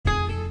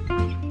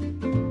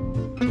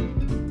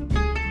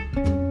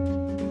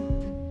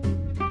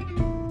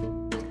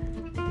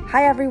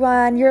Hi,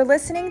 everyone. You're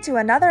listening to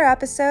another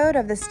episode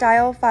of the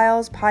Style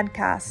Files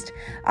podcast.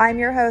 I'm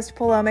your host,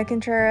 Paloma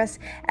Contreras,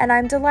 and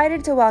I'm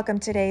delighted to welcome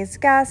today's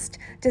guest,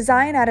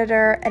 design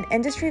editor and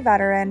industry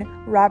veteran,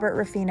 Robert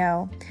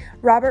Rufino.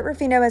 Robert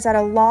Rufino has had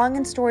a long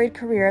and storied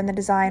career in the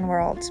design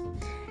world,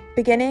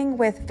 beginning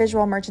with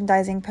visual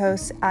merchandising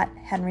posts at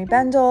Henry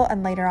Bendel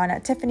and later on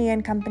at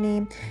Tiffany &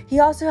 Company. He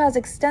also has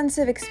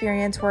extensive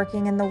experience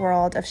working in the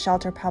world of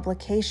shelter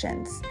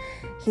publications.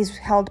 He's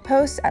held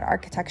posts at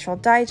Architectural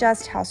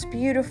Digest, House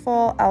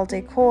Beautiful, Elle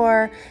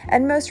Decor,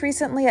 and most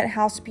recently at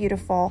House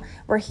Beautiful,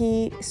 where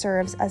he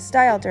serves as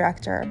style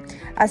director.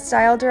 As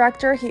style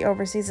director, he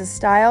oversees the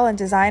style and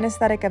design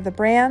aesthetic of the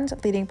brand,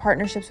 leading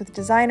partnerships with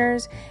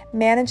designers,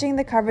 managing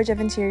the coverage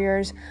of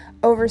interiors,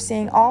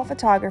 overseeing all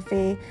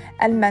photography,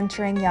 and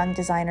mentoring young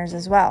designers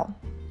as well.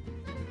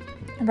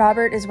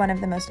 Robert is one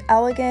of the most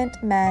elegant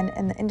men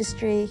in the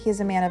industry. He is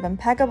a man of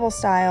impeccable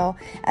style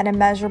and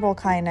immeasurable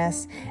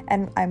kindness,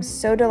 and I'm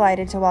so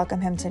delighted to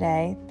welcome him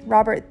today.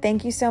 Robert,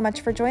 thank you so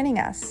much for joining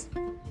us.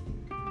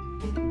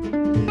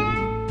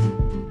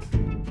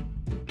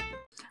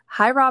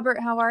 Hi,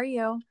 Robert. How are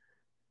you?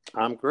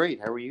 I'm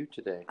great. How are you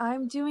today?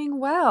 I'm doing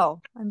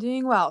well.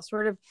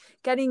 Sort of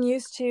getting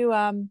used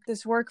to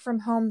this work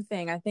from home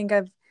thing. I think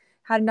I've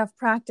had enough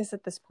practice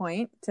at this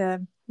point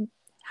to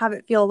have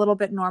it feel a little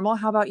bit normal.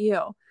 How about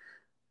you?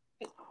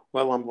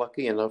 Well, I'm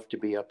lucky enough to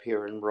be up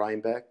here in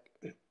Rhinebeck,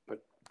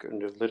 but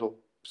in a little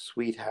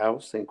sweet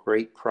house and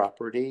great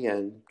property,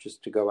 and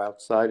just to go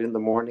outside in the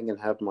morning and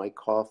have my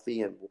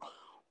coffee and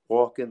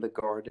walk in the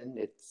garden.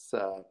 It's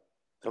a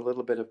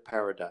little bit of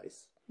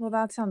paradise. Well,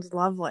 that sounds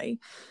lovely.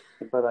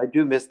 But I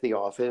do miss the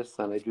office,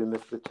 and I do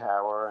miss the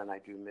tower, and I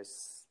do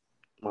miss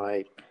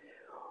my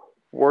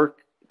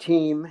work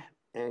team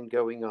and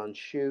going on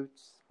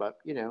shoots. But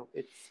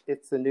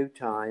it's a new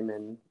time,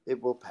 and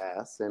it will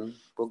pass, and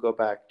we'll go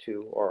back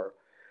to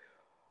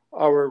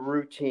our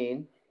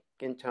routine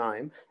in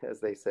time,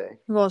 as they say.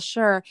 Well,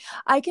 sure.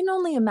 I can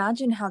only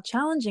imagine how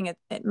challenging it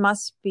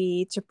must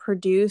be to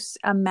produce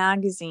a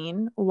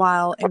magazine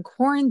while in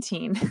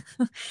quarantine.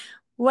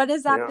 What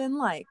has that Yeah. been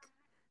like?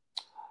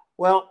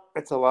 Well,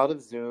 it's a lot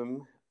of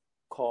Zoom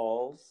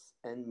calls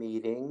and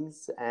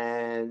meetings,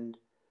 and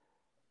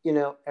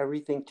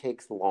everything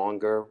takes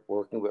longer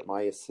working with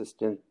my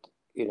assistant,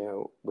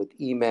 with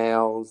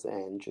emails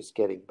and just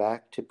getting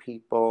back to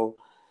people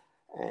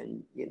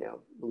and,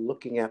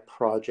 looking at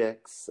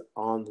projects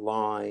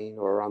online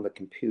or on the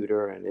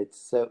computer. And it's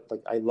so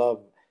like, I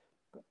love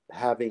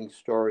having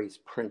stories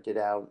printed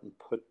out and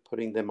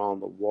putting them on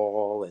the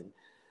wall. And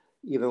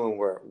even when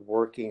we're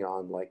working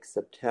on like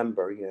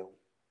September,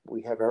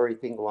 we have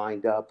everything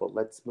lined up, but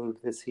let's move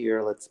this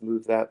here, let's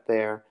move that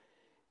there.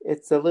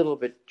 It's a little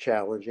bit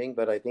challenging,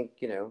 but I think,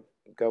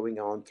 going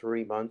on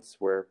 3 months,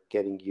 we're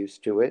getting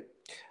used to it.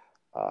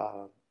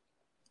 Uh,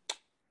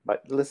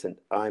 but listen,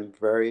 I'm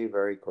very,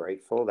 very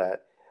grateful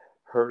that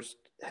Hearst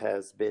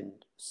has been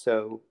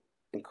so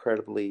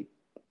incredibly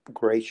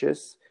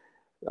gracious.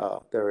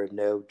 There are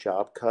no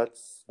job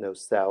cuts, no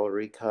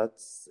salary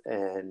cuts,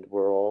 and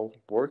we're all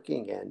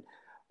working. And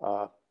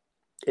uh,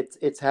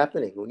 it's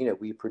happening.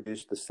 We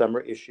produced the summer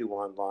issue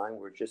online.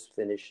 We're just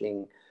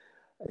finishing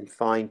and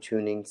fine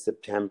tuning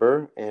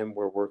September, and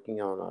we're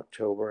working on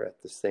October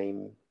at the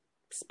same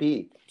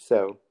speed.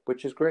 So,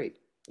 which is great.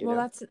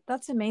 Well,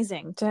 that's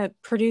amazing to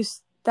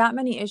produce that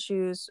many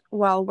issues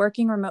while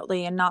working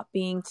remotely and not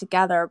being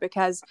together,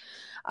 because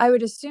I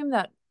would assume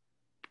that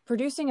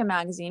producing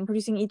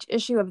each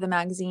issue of the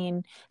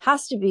magazine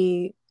has to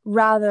be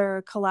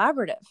rather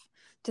collaborative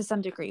to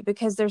some degree,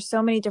 because there's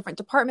so many different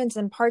departments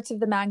and parts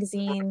of the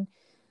magazine.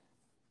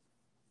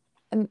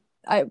 And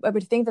I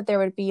would think that there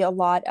would be a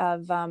lot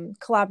of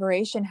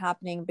collaboration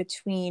happening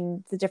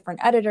between the different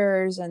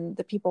editors and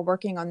the people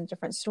working on the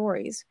different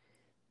stories.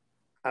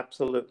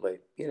 Absolutely.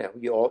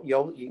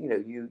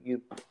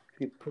 You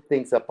put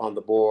things up on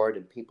the board,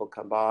 and people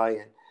come by,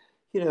 and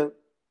you know,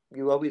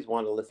 you always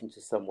want to listen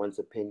to someone's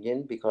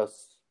opinion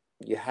because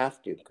you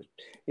have to. 'Cause,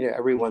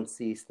 everyone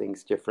sees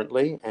things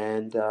differently,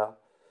 and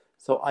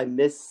so I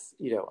miss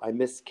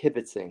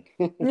kibitzing.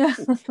 Yeah.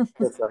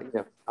 Because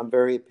I'm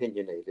very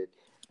opinionated,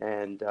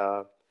 and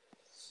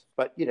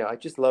but I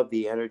just love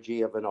the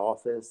energy of an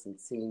office and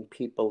seeing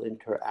people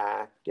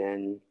interact,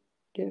 and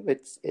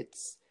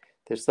it's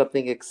there's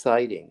something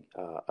exciting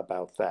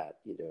about that.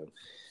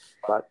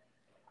 But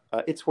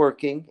it's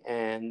working,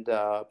 and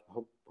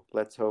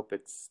let's hope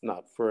it's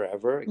not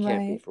forever. It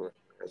can't be Right. forever,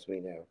 as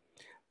we know.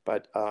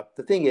 But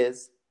the thing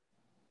is,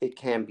 it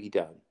can be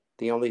done.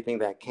 The only thing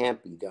that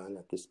can't be done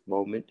at this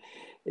moment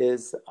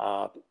is,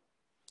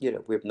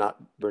 we're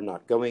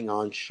not going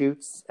on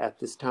shoots at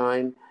this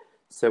time,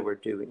 so we're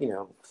doing.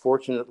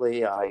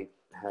 Fortunately, I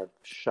have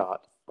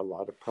shot a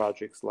lot of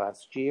projects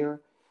last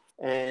year,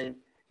 and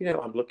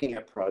I'm looking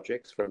at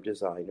projects from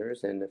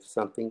designers, and if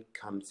something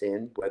comes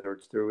in, whether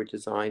it's through a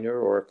designer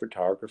or a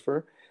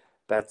photographer,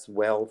 that's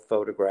well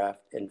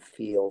photographed and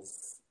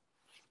feels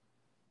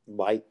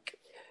like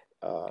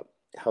uh,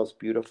 House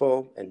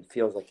Beautiful and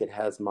feels like it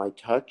has my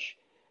touch,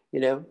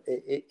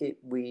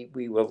 we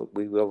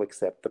will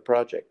accept the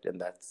project,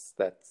 and that's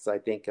I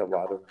think a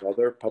lot of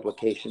other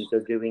publications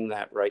are doing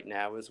that right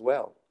now as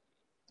well.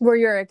 Where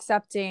you're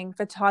accepting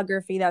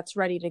photography that's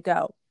ready to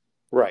go.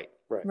 Right,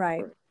 right,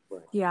 Right. right,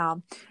 right. Yeah.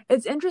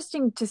 It's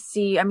interesting to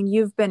see. I mean,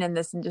 you've been in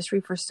this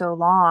industry for so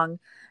long,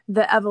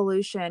 the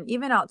evolution,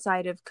 even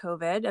outside of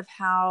COVID, of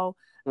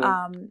Mm.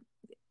 um,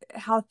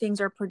 how things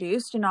are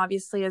produced. And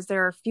obviously, as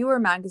there are fewer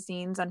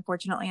magazines,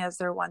 unfortunately, as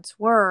there once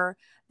were,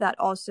 that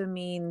also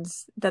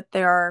means that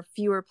there are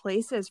fewer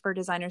places for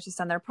designers to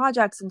send their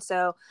projects. And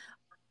so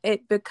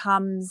it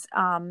becomes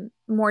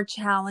more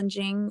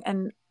challenging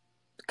and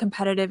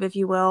competitive, if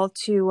you will,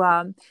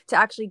 to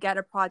actually get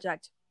a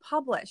project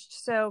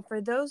published. So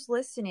for those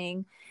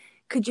listening,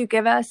 could you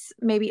give us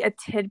maybe a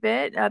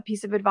tidbit, a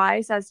piece of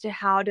advice as to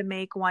how to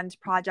make one's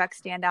project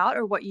stand out,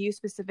 or what you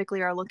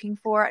specifically are looking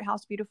for at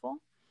House Beautiful?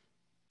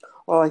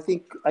 Well, I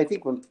think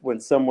when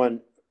someone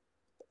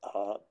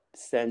uh,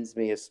 sends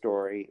me a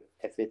story,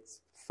 if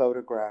it's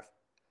photographed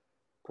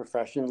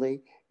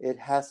professionally, it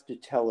has to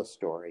tell a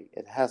story.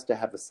 It has to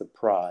have a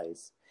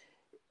surprise.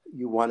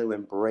 You want to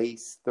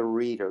embrace the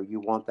reader. You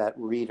want that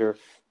reader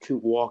to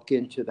walk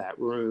into that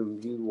room.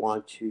 You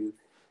want to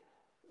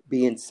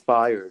be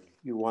inspired.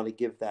 You want to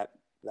give that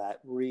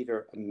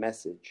reader a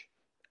message.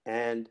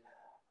 And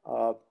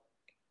uh,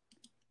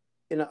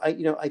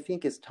 I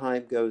think as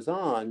time goes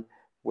on,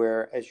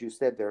 where, as you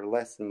said, there are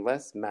less and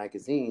less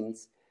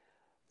magazines,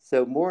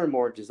 so more and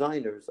more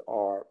designers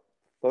are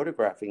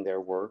photographing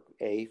their work,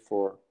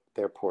 for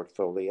their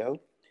portfolio,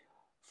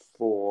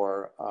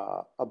 for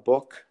a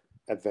book.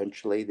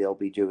 Eventually, they'll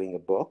be doing a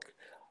book.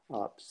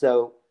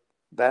 So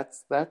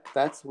that's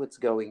what's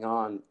going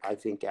on, I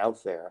think,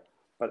 out there.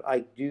 But I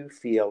do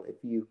feel if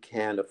you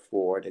can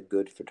afford a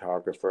good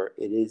photographer,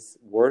 it is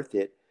worth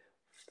it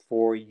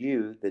for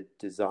you, the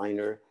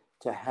designer,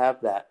 to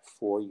have that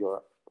for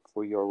your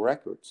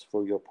records,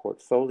 for your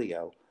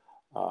portfolio,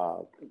 uh,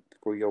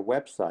 for your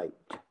website,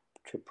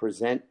 to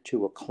present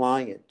to a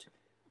client.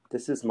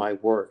 This is my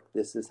work.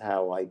 This is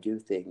how I do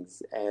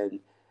things, and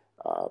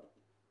uh,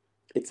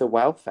 it's a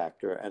wow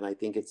factor. And I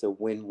think it's a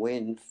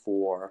win-win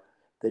for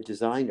the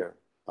designer.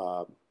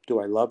 Uh, do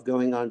I love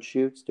going on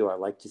shoots? Do I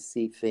like to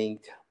see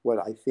things? What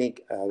I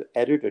think an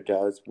editor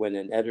does, when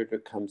an editor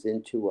comes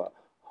into a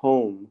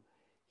home,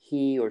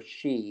 he or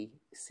she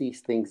sees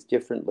things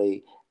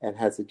differently and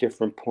has a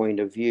different point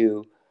of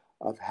view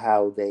of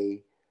how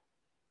they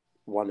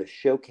want to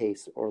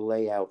showcase or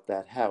lay out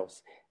that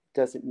house. It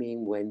doesn't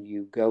mean when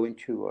you go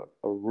into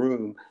a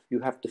room, you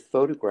have to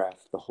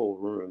photograph the whole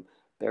room.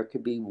 There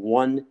could be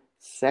one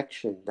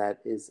section that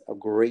is a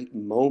great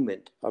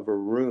moment of a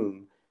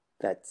room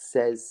that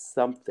says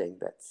something,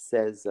 that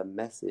says a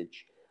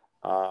message.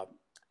 Uh,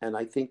 and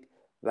I think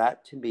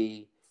that, to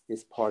me,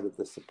 is part of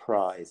the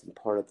surprise and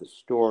part of the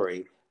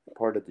story,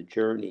 part of the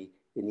journey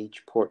in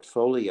each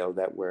portfolio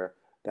that we're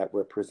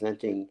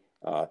presenting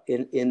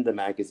in the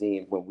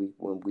magazine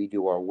when we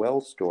do our well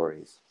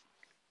stories.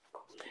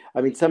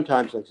 I mean,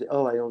 sometimes I say,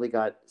 "Oh, I only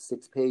got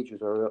 6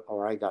 pages,"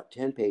 or "I got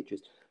 10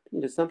 pages."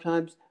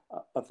 Sometimes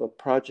if a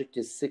project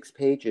is 6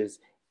 pages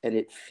and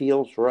it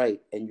feels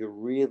right, and you're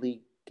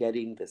really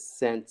getting the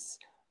sense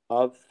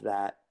of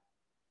that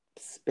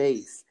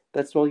space,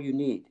 that's all you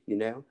need.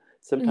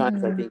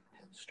 Sometimes I Mm-hmm. think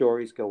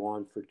stories go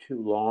on for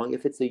too long.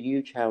 If it's a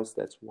huge house,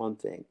 that's one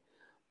thing.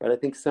 But I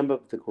think some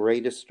of the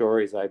greatest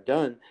stories I've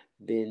done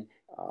been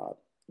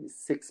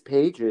 6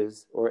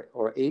 pages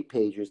or 8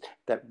 pages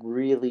that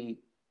really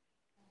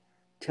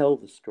tell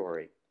the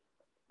story.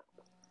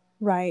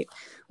 Right.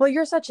 Well,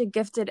 you're such a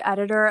gifted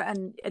editor,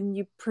 and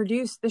you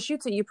produce the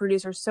shoots that you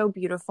produce are so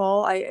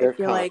beautiful. I They're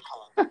feel kind.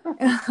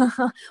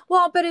 like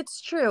well, but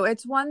it's true.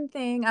 It's one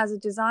thing as a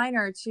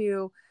designer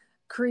to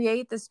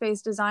create the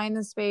space, design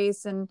the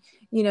space, and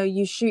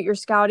you shoot your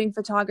scouting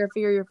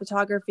photography or your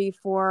photography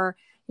for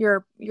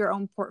your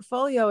own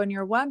portfolio and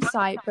your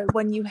website. But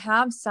when you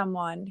have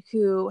someone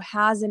who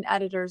has an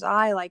editor's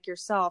eye like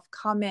yourself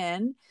come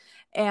in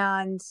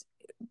and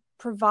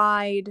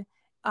provide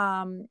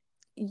um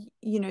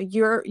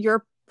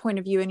your point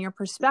of view and your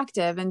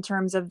perspective in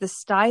terms of the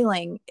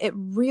styling, it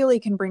really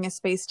can bring a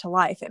space to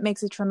life. It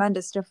makes a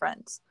tremendous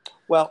difference.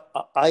 Well,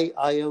 I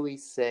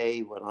always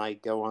say when I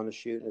go on a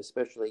shoot, and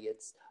especially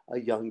it's a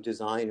young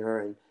designer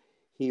and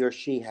he or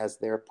she has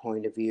their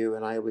point of view,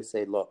 and I always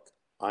say, look,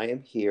 I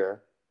am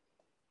here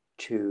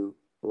to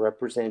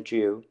represent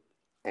you,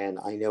 and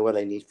I know what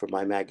I need for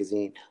my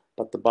magazine.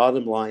 But the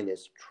bottom line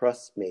is,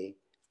 trust me,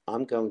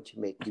 I'm going to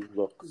make you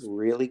look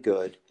really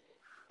good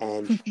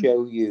and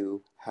show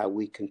you how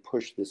we can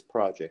push this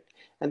project.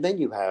 And then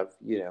you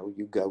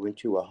go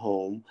into a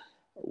home,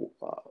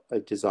 a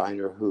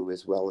designer who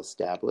is well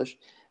established.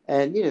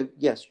 And,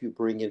 yes, you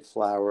bring in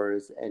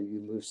flowers and you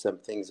move some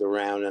things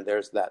around, and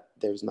there's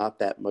not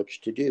that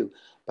much to do.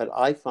 But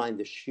I find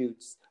the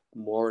shoots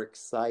more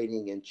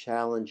exciting and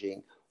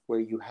challenging, where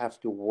you have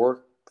to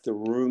work the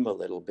room a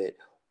little bit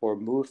or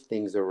move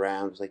things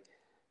around. It's like,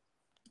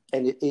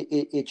 and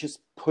it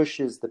just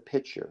pushes the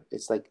picture.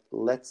 It's like,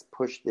 let's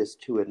push this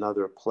to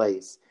another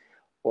place.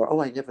 or,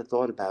 oh, I never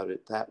thought about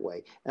it that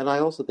way. And I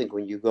also think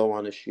when you go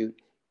on a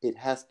shoot, it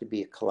has to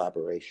be a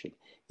collaboration.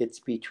 It's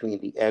between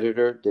the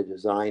editor, the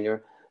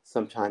designer,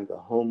 sometimes the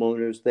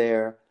homeowner's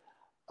there.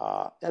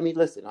 I mean,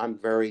 listen, I'm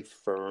very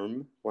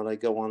firm when I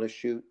go on a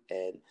shoot,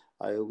 and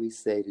I always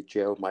say to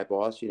Joe, my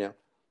boss,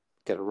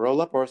 got to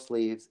roll up our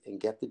sleeves and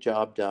get the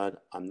job done.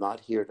 I'm not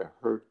here to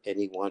hurt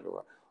anyone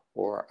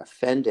or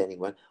offend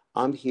anyone.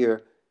 I'm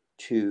here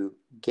to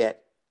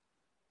get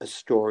a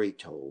story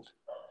told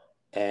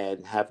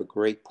and have a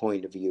great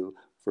point of view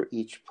for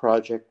each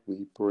project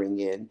we bring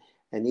in.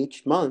 And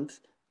each month,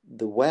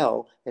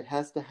 it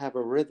has to have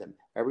a rhythm.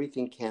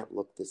 Everything can't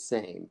look the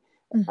same.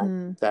 And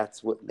Hmm.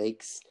 that's what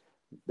makes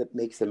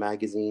a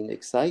magazine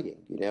exciting.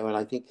 And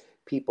I think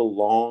people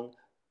long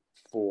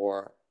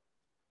for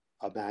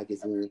a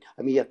magazine.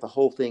 I mean, yet the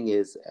whole thing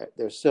is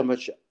there's so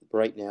much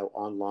right now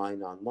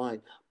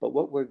online, but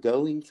what we're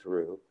going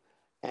through,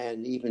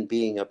 and even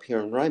being up here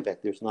in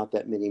Rhinebeck, there's not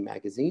that many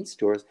magazine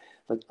stores.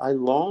 Like, I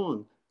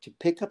long to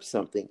pick up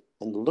something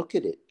and look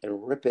at it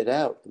and rip it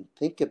out and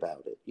think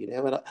about it.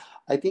 And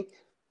I think,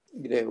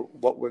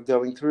 what we're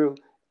going through,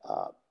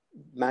 uh,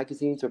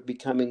 magazines are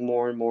becoming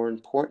more and more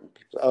important.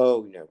 People,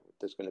 oh,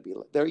 there's going to be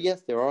there.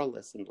 Yes, there are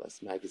less and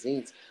less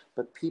magazines,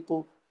 but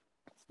people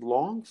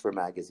long for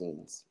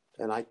magazines,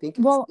 and I think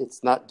it's Well,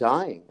 it's not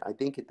dying. I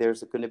think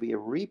there's going to be a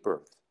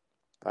rebirth.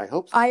 I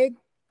hope so. I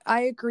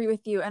I agree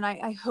with you, and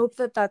I hope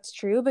that that's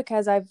true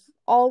because I've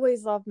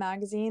always loved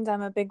magazines.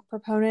 I'm a big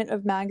proponent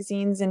of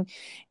magazines, and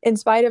in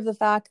spite of the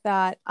fact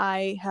that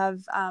I have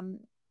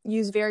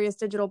used various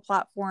digital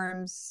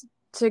platforms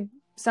to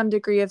some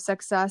degree of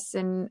success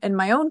in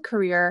my own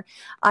career,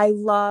 I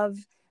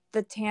love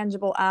the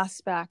tangible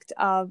aspect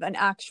of an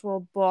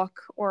actual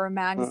book or a Mm,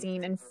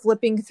 magazine and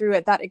flipping through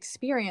it, that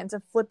experience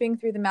of flipping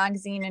through the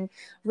magazine and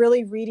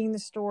really reading the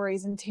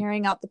stories and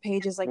tearing out the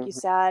pages, like you mhm.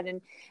 said,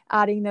 and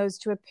adding those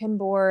to a pin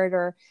board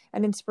or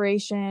an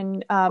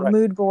inspiration Right,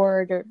 mood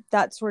board or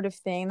that sort of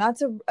thing.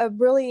 That's a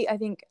really, I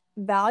think,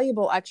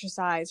 valuable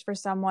exercise for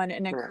someone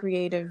in a right,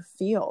 creative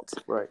field.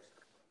 right.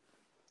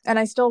 And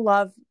I still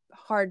love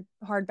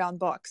hardbound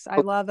books. I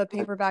Of love a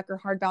paperback or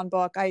hardbound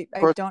book. I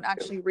course don't I do.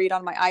 actually read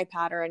on my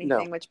iPad or No,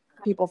 anything, which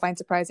people find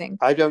surprising.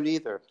 I don't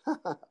either.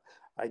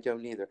 I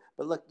don't either.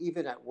 But look,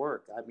 even at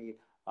work, I mean,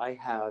 I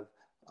have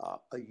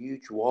a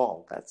huge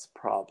wall that's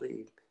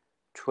probably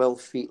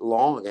 12 feet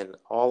long, and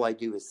all I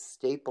do is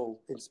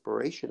staple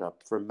inspiration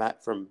up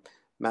from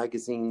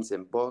magazines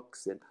and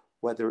books, and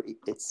whether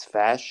it's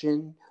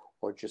fashion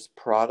or just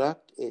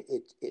product,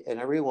 and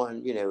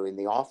everyone, in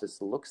the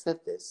office looks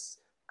at this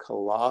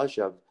collage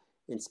of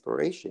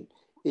inspiration.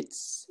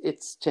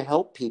 It's to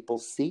help people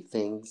see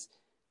things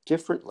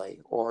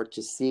differently, or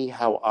to see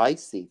how I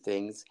see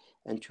things,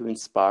 and to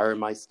inspire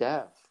my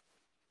staff.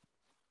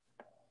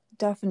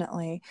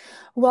 Definitely.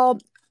 Well,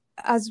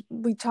 as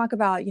we talk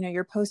about,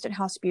 your post at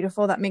House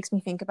Beautiful, that makes me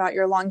think about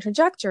your long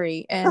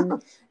trajectory in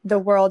the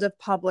world of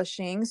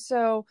publishing.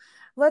 So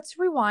let's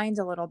rewind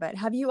a little bit.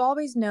 Have you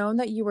always known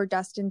that you were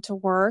destined to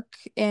work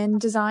in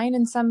design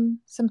in some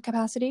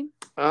capacity?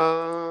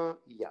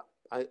 Yeah,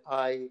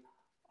 I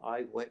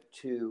went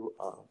to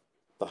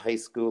the High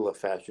School of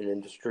Fashion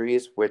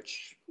Industries,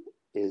 which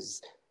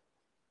is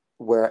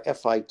where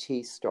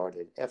FIT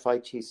started.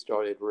 FIT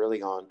started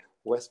really on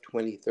West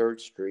 23rd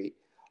Street,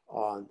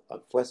 on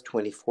West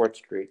 24th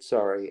Street,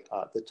 sorry.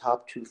 The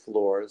top two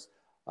floors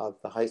of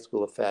the High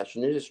School of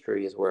Fashion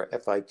Industry is where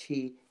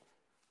FIT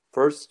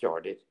first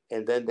started,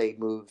 and then they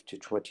moved to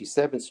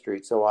 27th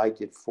Street. So I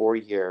did 4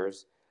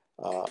 years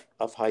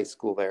of high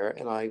school there,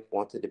 and I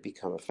wanted to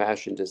become a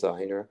fashion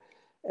designer.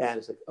 And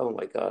it's like, oh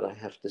my God, I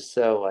have to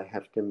sew, I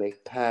have to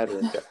make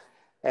patterns,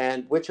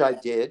 and which I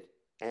did.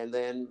 And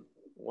then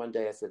one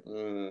day I said,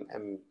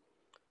 and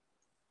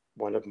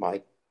one of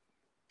my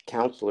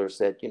counselors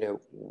said,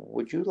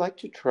 would you like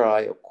to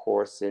try a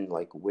course in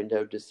like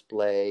window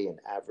display and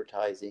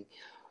advertising?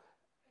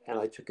 And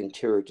I took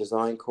interior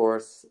design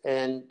course.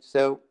 And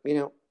so,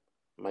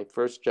 my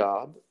first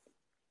job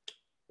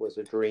was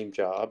a dream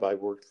job. I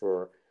worked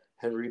for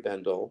Henry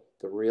Bendel,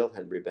 the real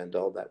Henry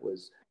Bendel, that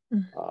was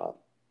uh,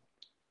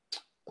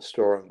 a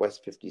store on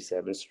West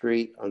 57th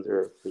Street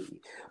under the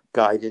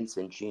guidance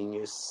and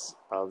genius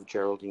of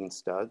Geraldine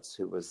Studs,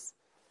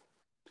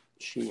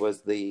 she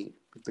was the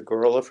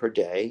girl of her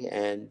day.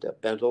 And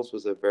Bendel's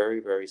was a very,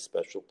 very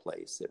special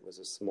place. It was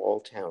a small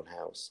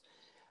townhouse.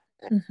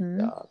 And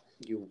Mm-hmm.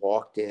 you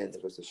walked in,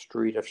 there was a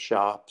street of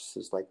shops.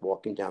 It's like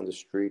walking down the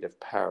street of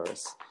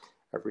Paris.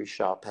 Every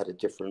shop had a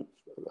different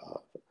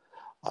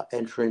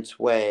entrance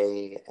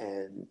way,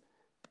 and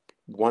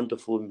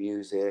wonderful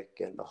music.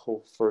 And the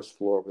whole first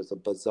floor was a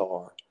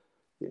bazaar,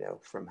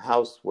 from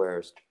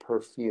housewares to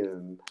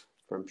perfume,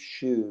 from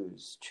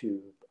shoes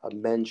to a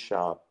men's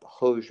shop,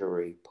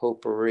 hosiery,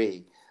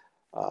 potpourri,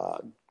 uh,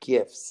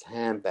 gifts,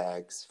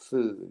 handbags,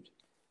 food.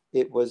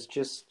 It was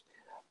just,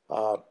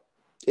 uh,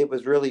 it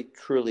was really,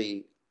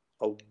 truly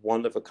a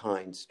one of a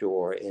kind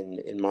store.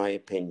 In my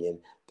opinion,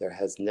 there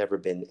has never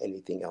been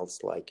anything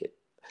else like it.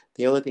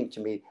 The only thing to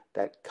me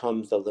that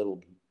comes a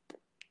little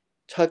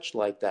touch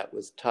like that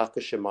was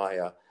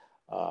Takashimaya,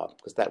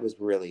 because that was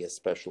really a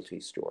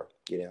specialty store.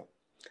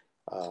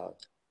 Uh,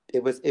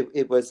 it was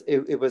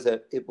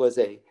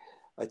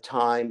a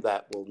time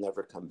that will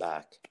never come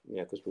back.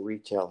 Because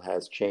retail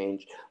has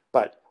changed.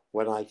 But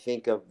when I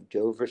think of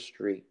Dover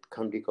Street,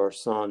 Comme des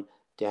Garçons,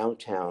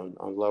 downtown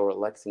on Lower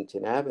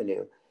Lexington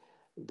Avenue,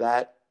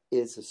 that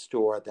is a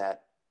store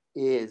that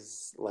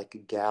is like a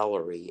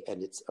gallery,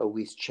 and it's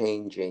always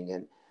changing.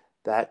 And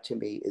that to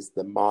me is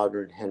the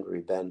modern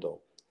Henry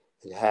Bendel.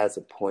 It has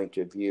a point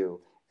of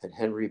view, and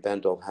Henry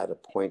Bendel had a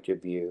point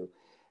of view,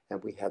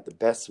 and we had the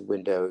best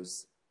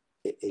windows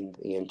in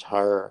the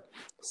entire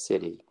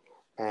city.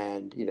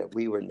 And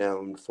we were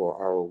known for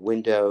our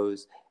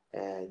windows,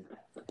 and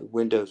the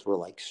windows were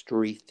like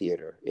street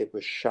theater. It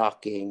was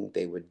shocking,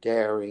 they were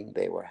daring,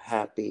 they were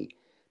happy.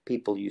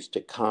 People used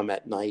to come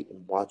at night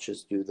and watch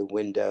us do the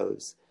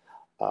windows.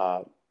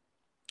 Uh,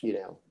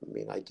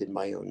 I did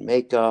my own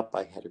makeup.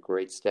 I had a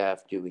great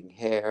staff doing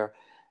hair.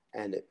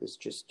 And it was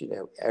just,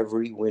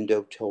 every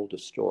window told a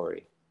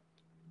story.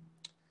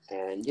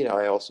 And,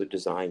 I also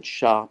designed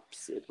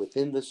shops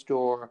within the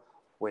store,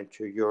 went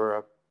to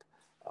Europe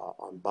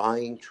on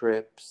buying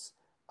trips.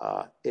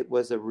 It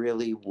was a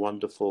really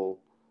wonderful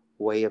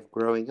way of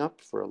growing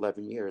up for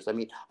 11 years.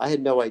 I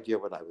had no idea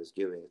what I was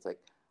doing. It's like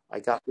I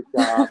got the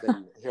job,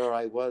 and here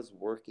I was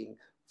working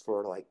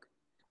for like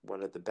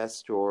one of the best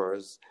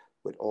stores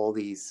with all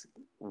these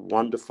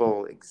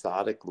wonderful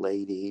exotic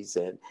ladies,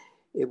 and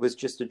it was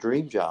just a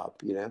dream job.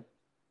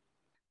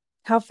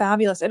 How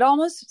fabulous. It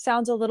almost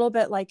sounds a little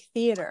bit like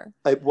theater.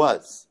 It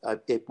was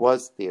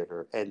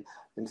theater. And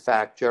in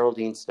fact,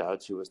 Geraldine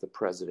Stubbs, who was the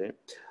president,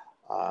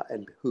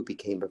 and who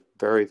became a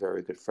very,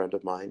 very good friend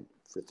of mine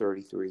for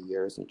 33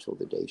 years until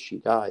the day she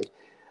died,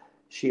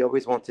 she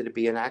always wanted to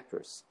be an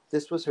actress.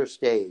 This was her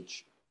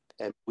stage,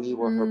 and we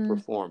were her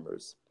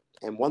performers.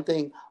 And one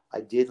thing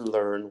I did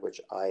learn,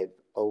 which I've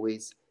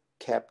always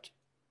kept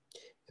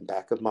in the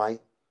back of my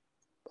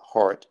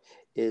heart,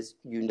 is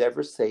you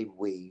never say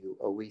we.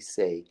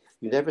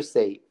 You never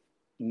say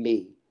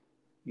me.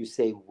 You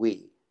say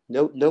we.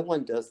 No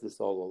one does this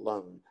all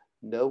alone.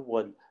 No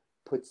one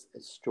puts a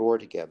store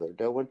together.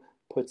 No one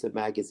puts a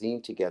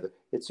magazine together.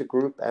 It's a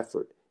group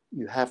effort.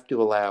 You have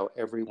to allow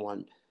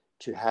everyone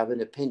to have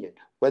an opinion,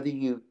 whether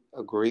you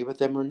agree with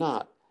them or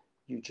not.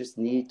 You just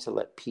need to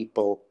let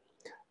people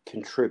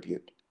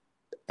contribute,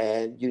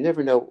 and you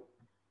never know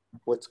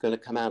what's going to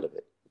come out of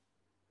it.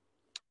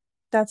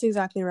 That's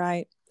exactly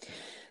right.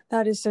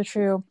 That is so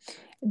true.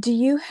 Do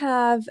you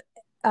have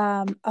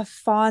a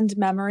fond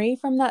memory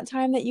from that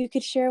time that you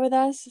could share with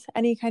us?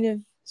 Any kind of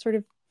sort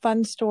of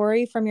fun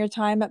story from your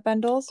time at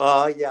Bendel's?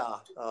 Yeah.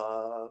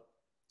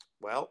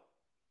 Well,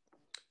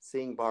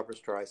 seeing Barbara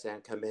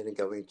Streisand come in and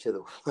going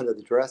to one of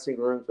the dressing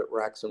rooms with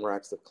racks and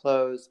racks of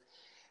clothes.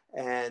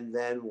 And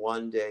then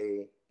one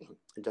day,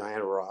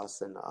 Diana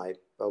Ross, and I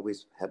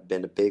always have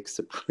been a big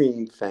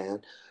Supreme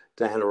fan,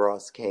 Diana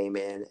Ross came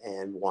in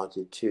and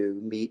wanted to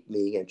meet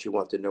me, and she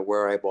wanted to know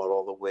where I bought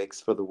all the wigs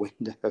for the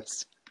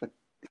windows.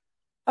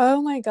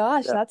 Oh my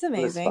gosh, Yeah, that's it was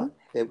amazing. fun.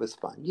 It was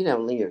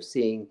fun.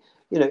 Seeing,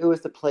 it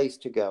was the place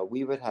to go.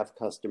 We would have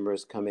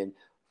customers come in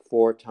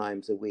 4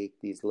 times a week.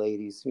 These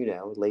ladies,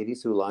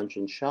 ladies who lunch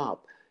and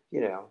shop.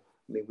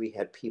 We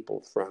had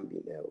people from,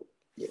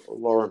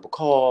 Lauren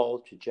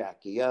Bacall to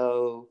Jackie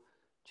O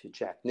to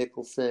Jack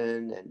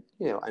Nicholson, and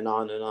and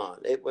on and on.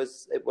 It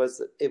was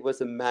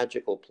a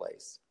magical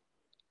place.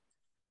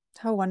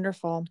 How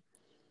wonderful.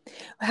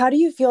 How do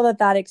you feel that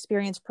that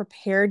experience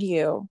prepared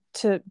you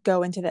to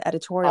go into the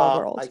editorial I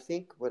world?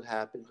 think what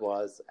happened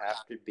was,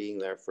 after being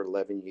there for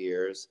 11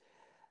 years,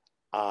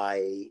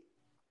 I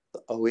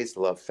always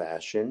loved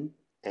fashion,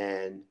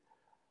 and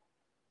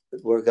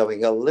we're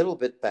going a little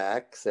bit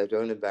back, so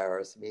don't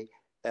embarrass me.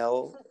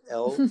 L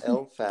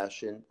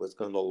Fashion was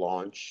going to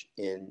launch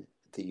in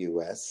the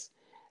US,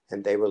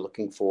 and they were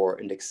looking for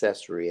an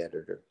accessory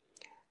editor.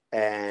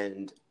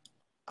 And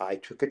I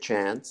took a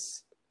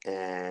chance,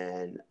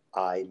 and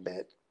I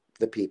met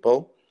the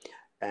people,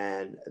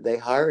 and they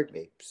hired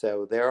me.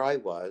 So there I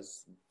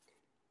was,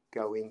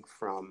 going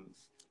from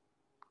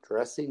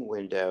dressing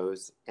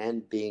windows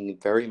and being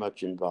very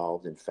much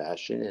involved in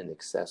fashion and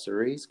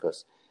accessories,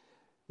 because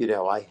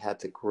I had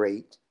the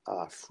great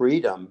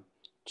freedom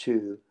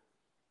to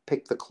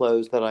pick the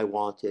clothes that I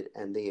wanted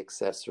and the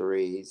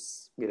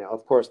accessories.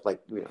 Of course, like,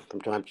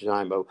 from time to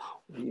time, oh,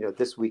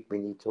 this week we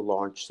need to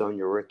launch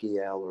Sonia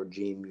Rykiel or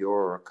Jean Muir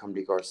or Comme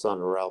des Garçons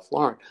or Ralph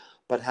Lauren.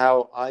 But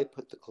how I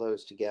put the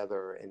clothes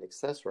together and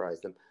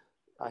accessorize them,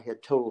 I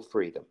had total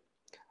freedom.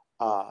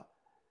 Uh,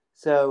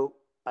 so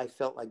I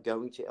felt like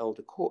going to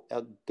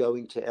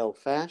L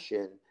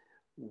Fashion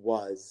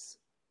was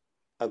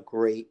a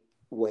great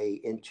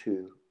way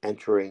into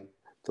entering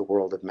the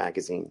world of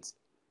magazines.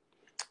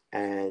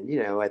 And,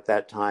 at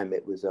that time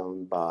it was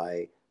owned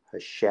by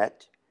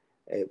Hachette.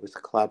 It was a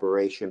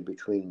collaboration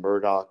between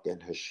Murdoch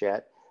and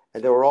Hachette.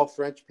 And they were all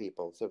French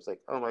people. So it's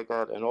like, oh my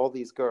God, and all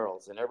these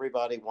girls, and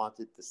everybody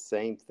wanted the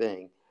same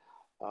thing.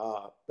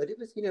 But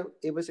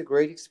it was a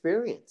great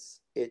experience.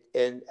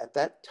 And at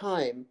that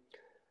time,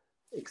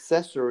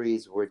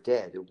 accessories were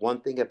dead.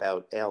 One thing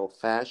about L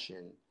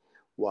fashion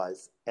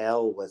was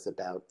L was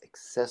about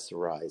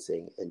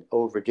accessorizing and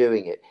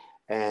overdoing it.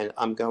 And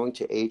I'm going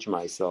to age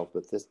myself,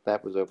 but this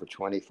that was over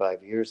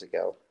 25 years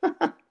ago.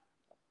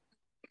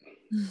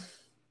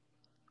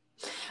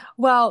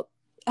 Well,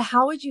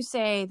 how would you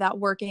say that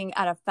working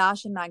at a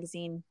fashion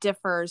magazine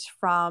differs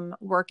from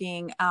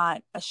working at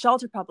a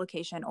shelter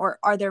publication, or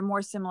are there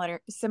more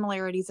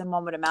similarities than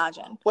one would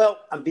imagine? Well,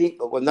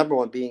 number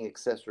one, being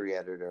accessory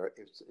editor,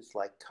 it's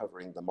like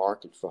covering the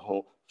market for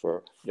home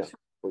for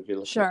what you're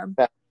looking Sure,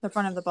 at the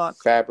front of the book.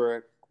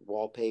 fabric,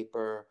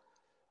 wallpaper,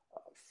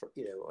 for,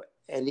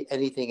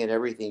 anything and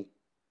everything,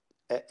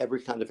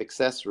 every kind of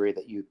accessory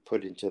that you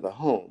put into the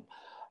home.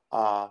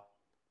 Uh,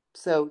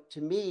 so to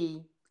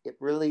me, it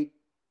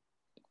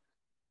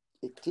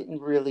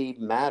didn't really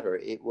matter.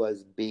 It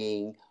was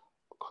being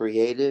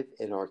creative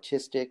and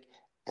artistic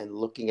and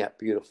looking at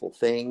beautiful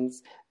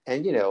things.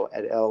 And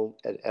at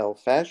L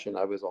Fashion,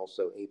 I was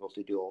also able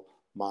to do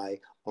my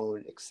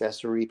own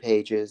accessory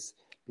pages.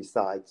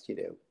 Besides,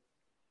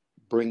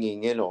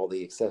 bringing in all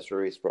the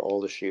accessories for all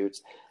the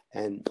shoots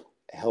and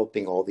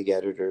helping all the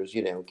editors,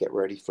 get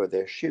ready for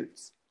their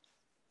shoots.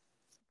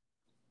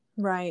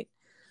 Right.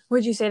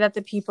 Would you say that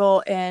the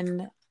people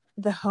in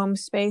the home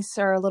space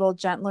are a little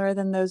gentler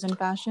than those in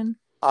fashion?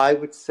 I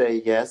would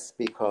say yes,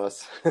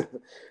 because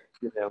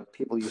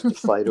people used to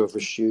fight over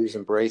shoes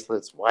and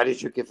bracelets. Why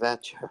did you give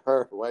that to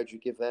her? Why did you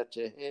give that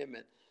to him?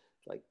 And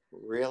like,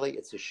 really,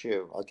 it's a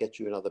shoe. I'll get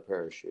you another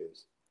pair of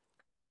shoes.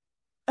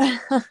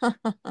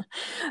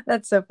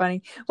 That's so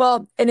funny.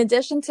 Well, in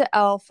addition to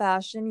Elle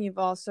Fashion, you've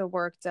also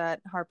worked at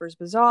Harper's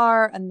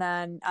Bazaar. And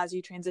then as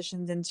you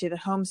transitioned into the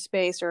home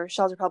space or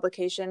shelter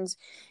publications,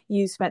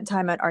 you spent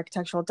time at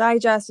Architectural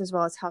Digest as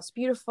well as House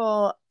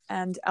Beautiful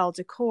and Elle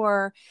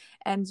Decor.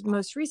 And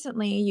most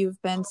recently,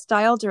 you've been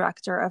style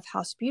director of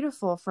House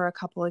Beautiful for a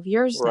couple of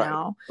years Right,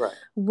 now. right.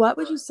 What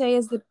would you say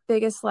is the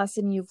biggest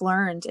lesson you've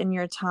learned in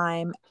your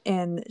time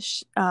in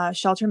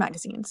shelter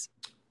magazines?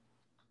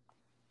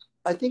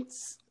 I think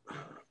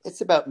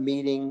it's about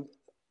meeting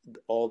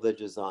all the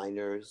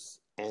designers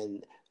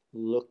and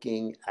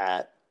looking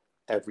at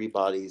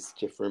everybody's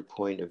different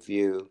point of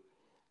view.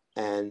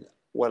 And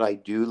what I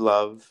do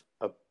love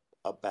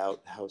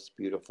about House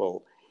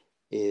Beautiful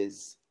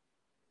is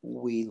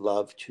we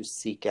love to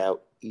seek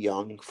out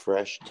young,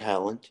 fresh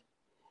talent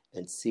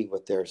and see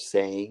what they're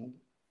saying.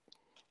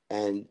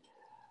 And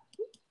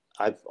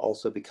I've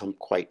also become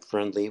quite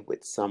friendly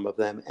with some of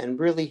them and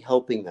really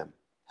helping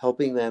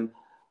them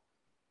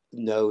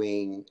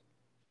knowing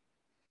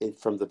it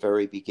from the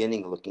very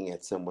beginning, looking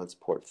at someone's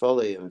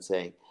portfolio and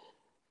saying,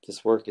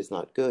 this work is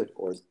not good,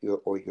 or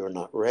you're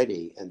not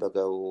ready. And they'll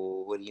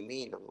go, what do you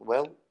mean?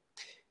 Well,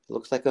 it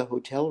looks like a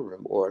hotel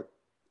room, or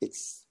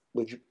it's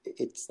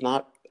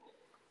not.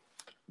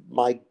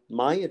 My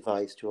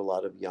advice to a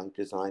lot of young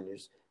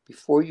designers: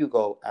 before you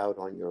go out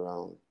on your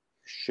own, you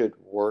should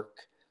work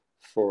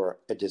for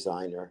a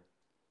designer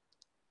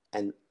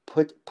and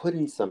put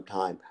in some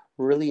time,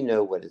 really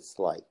know what it's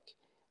like.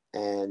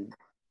 And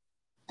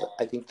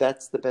I think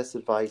that's the best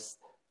advice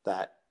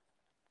that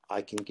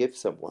I can give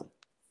someone.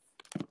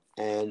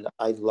 And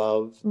I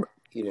love,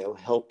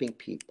 helping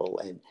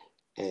people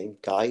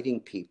and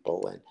guiding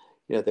people.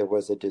 And there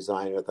was a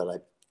designer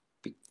that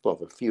well,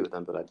 a few of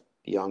them that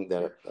young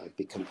that I've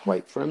become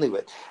quite friendly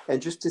with,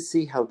 and just to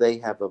see how they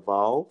have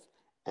evolved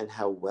and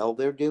how well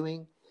they're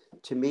doing.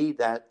 To me,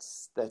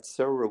 that's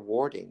so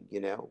rewarding.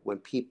 When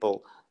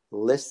people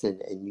listen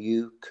and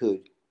you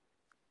could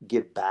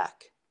give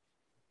back.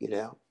 You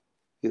know,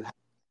 you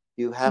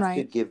you have to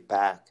Right. give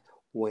back.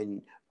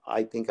 When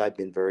I think I've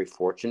been very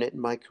fortunate in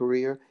my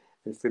career,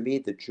 and for me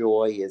the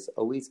joy is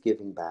always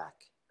giving back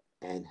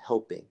and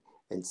helping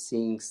and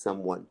seeing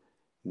someone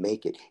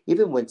make it,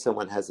 even when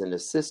someone has an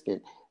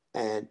assistant.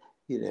 And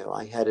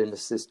I had an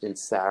assistant,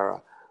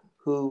 Sarah,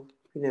 who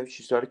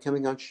she started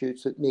coming on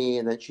shoots with me,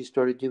 and then she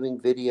started doing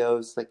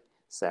videos. Like,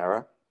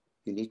 Sarah,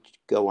 you need to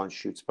go on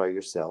shoots by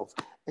yourself.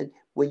 And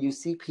when you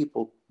see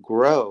people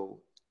grow,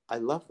 I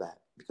love that,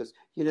 because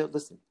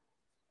listen,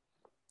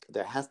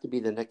 there has to be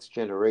the next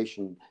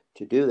generation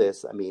to do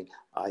this. I mean,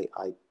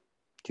 I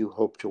do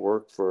hope to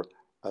work for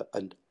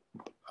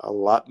a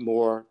lot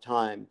more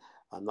time.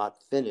 I'm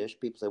not finished.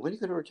 People say, when are you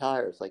going to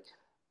retire? It's like,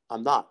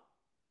 I'm not.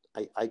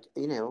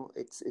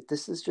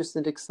 This is just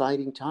an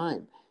exciting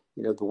time.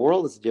 The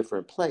world is a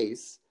different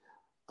place.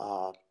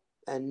 Uh,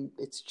 and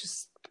it's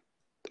just,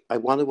 I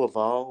want to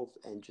evolve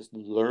and just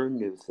learn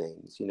new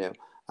things.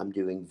 I'm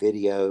doing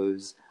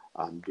videos.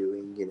 I'm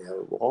doing,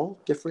 all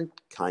different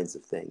kinds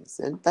of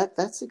things, and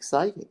that's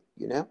exciting.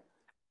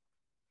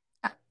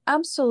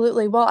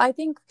 Absolutely. Well, I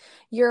think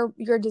your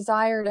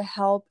desire to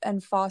help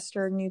and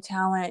foster new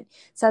talent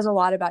says a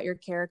lot about your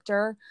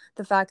character.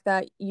 The fact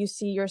that you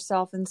see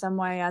yourself in some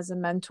way as a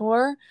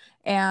mentor,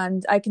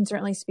 and I can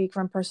certainly speak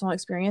from personal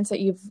experience that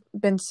you've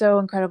been so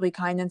incredibly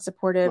kind and My,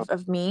 supportive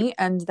of me,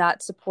 and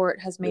that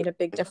support has made a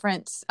big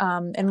difference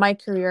in my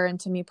career and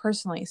to me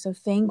personally. So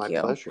thank my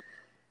you. pleasure.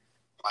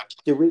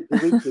 Did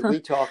we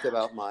talk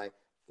about my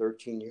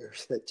 13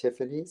 years at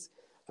Tiffany's.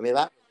 I mean,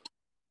 that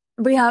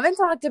We haven't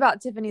talked about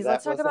Tiffany's.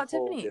 Let's that talk was a about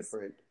whole Tiffany's.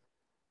 different.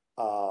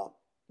 Uh,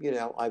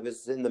 I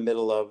was in the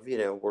middle of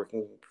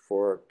working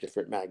for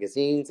different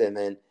magazines, and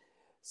then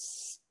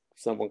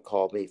someone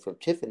called me from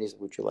Tiffany's.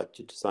 Would you like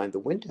to design the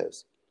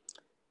windows?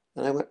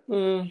 And I went,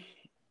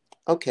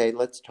 okay,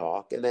 let's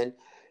talk. And then,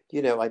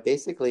 I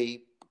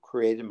basically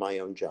created my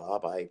own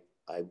job. I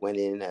went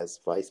in as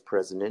vice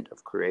president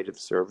of creative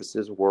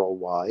services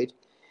worldwide.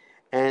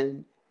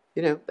 And,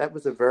 that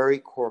was a very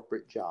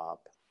corporate job.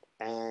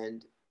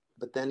 And,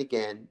 but then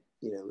again,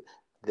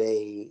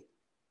 they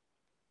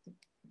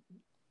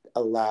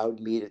allowed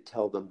me to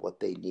tell them what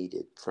they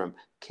needed, from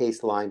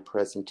case line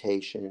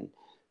presentation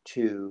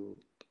to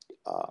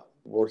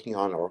working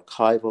on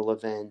archival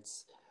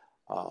events,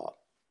 uh,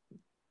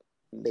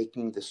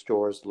 making the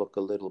stores look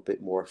a little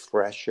bit more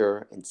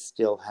fresher and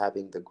still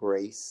having the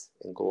grace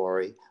and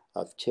glory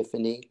of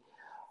Tiffany.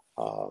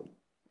 Um,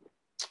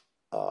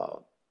 uh,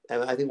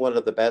 and I think one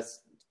of the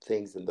best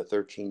things in the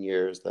 13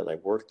 years that I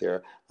worked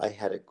there, I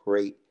had a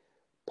great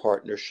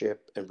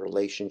partnership and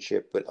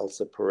relationship with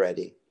Elsa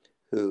Peretti,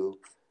 who,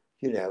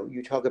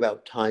 you talk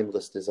about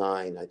timeless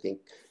design. I think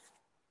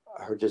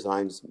her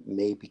designs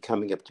may be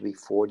coming up to be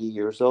 40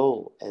 years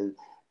old, and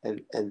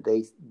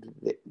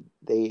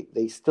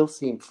they still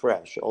seem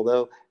fresh,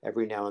 although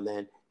every now and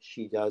then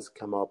she does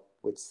come up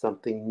with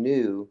something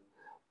new.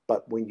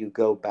 But when you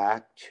go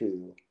back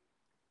to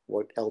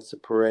what Elsa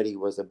Peretti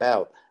was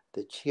about,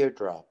 the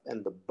teardrop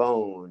and the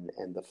bone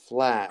and the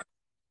flat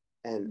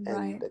and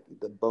Right.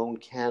 the bone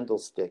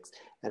candlesticks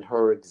and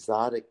her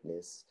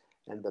exoticness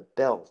and the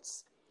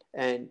belts.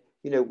 And,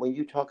 when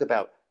you talk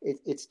about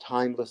it, it's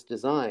timeless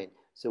design.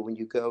 So when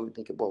you go and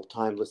think about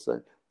timeless,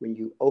 when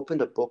you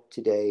open a book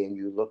today and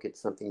you look at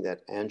something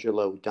that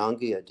Angelo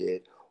Dongia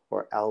did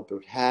or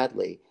Albert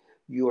Hadley,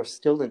 you are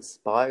still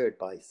inspired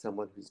by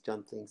someone who's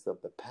done things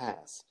of the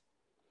past.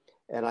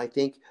 And I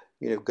think,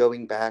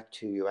 going back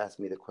to, you asked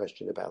me the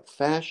question about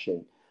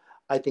fashion.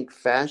 I think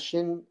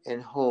fashion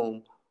and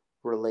home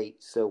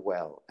relate so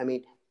well. I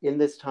mean, in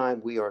this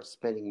time, we are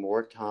spending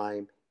more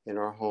time in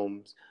our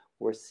homes.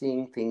 We're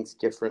seeing things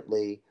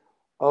differently.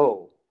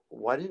 Oh,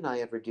 why didn't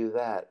I ever do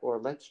that? Or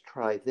let's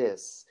try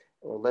this,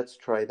 or let's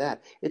try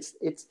that.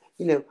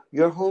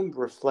 Your home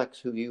reflects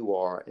who you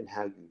are and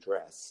how you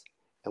dress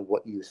and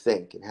what you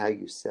think and how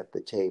you set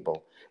the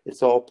table.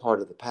 It's all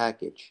part of the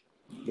package.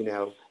 You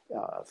know,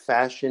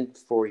 Fashion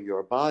for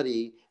your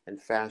body and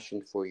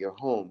fashion for your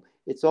home.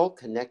 It's all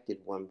connected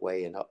one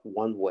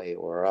way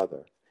or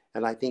other.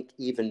 And I think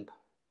even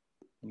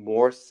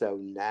more so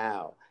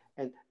now.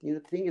 And the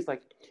thing is,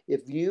 like,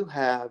 if you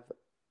have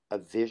a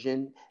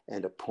vision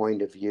and a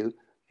point of view,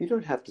 you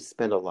don't have to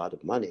spend a lot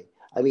of money.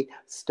 I mean,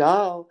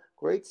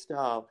 great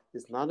style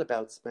is not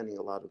about spending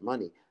a lot of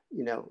money.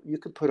 You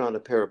could put on a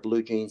pair of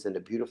blue jeans and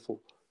a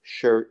beautiful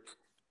shirt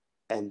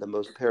and the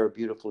most pair of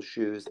beautiful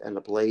shoes and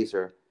a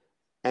blazer,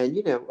 and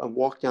and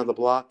walk down the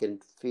block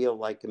and feel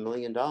like $1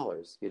 million.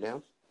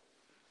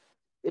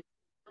 it,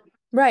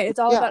 Right. It's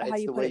all yeah, about how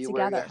it's you the put way it you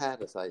wear your together.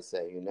 hat, as I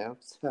say.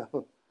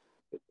 So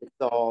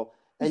it's all.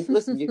 And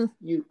listen,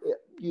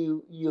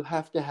 you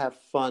have to have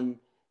fun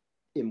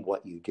in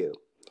what you do.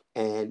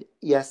 And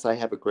yes, I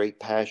have a great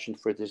passion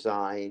for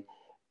design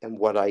and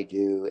what I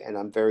do, and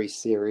I'm very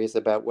serious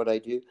about what I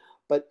do.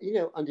 But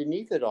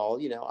underneath it all,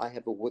 I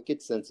have a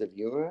wicked sense of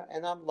humor,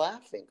 and I'm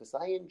laughing because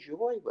I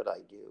enjoy what I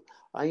do.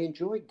 I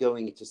enjoy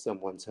going into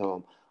someone's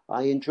home.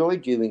 I enjoy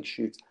doing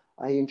shoots.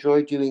 I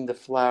enjoy doing the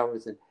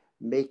flowers and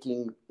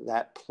making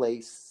that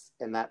place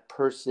and that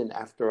person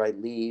after I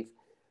leave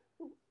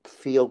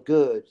feel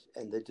good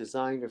and the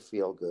designer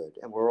feel good,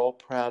 and we're all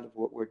proud of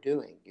what we're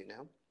doing.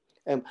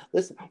 And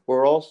listen,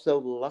 we're all so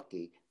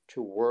lucky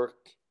to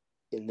work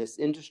in this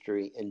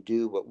industry and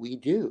do what we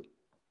do.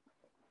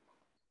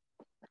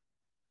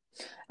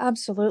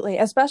 Absolutely.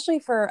 Especially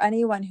for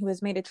anyone who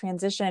has made a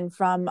transition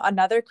from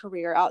another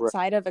career Right.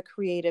 outside of a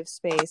creative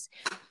space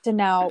to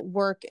now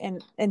work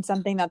in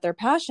something that they're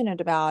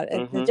passionate about. The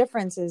Mm-hmm.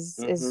 difference is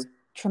Mm-hmm.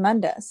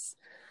 tremendous.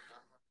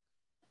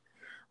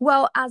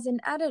 Well, as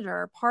an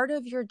editor, part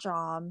of your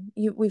job,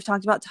 we've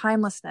talked about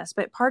timelessness,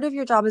 but part of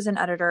your job as an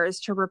editor is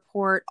to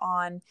report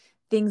on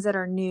things that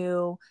are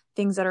new,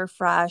 things that are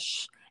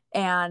fresh,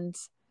 and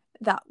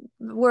that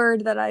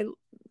word that I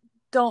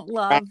don't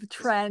love,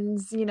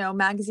 trends.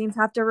 Magazines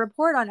have to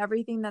report on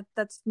everything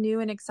that's new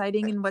and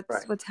exciting and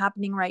Right. what's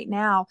happening right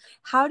now.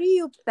 How do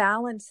you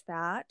balance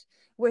that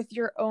with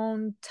your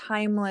own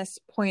timeless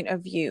point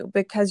of view?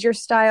 Because your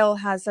style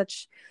has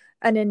such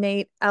an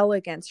innate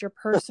elegance, your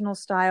personal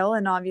style,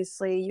 and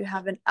obviously you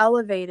have an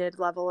elevated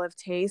level of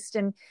taste,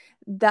 and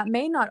that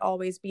may not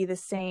always be the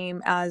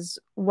same as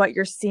what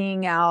you're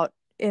seeing out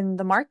in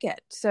the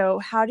market. So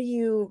how do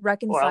you Well,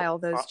 reconcile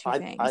those two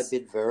I've things?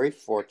 been very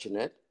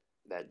fortunate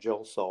that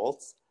Jill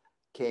Saltz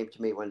came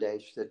to me one day.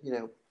 She said,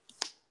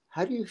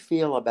 how do you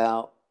feel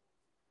about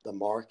the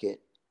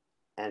market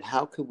and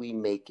how could we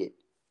make it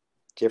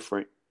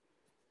different?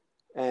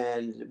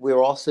 And we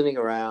were all sitting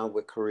around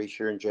with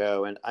Carisha and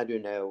Joe, and I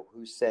don't know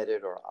who said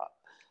it, or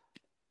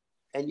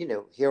and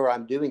here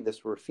I'm doing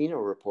this Rufino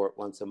report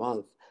once a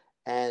month,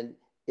 and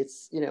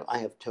it's I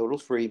have total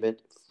freedom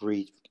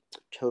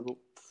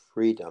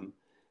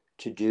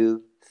to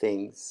do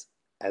things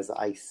as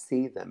I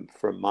see them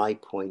from my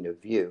point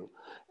of view,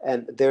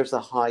 and there's a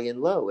high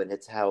and low, and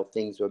it's how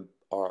things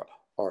are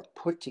are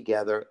put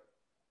together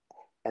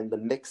and the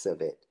mix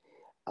of it,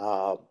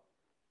 uh,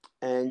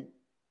 and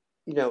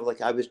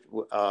like I was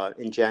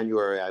in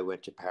January, I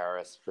went to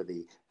Paris for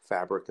the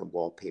fabric and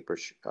wallpaper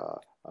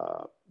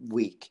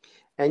week,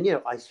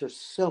 and I saw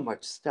so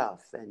much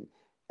stuff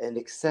and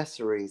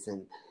accessories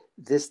and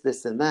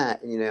this and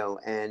that,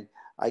 and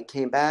I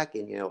came back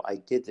and I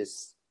did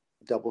this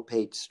double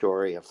page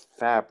story of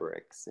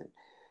fabrics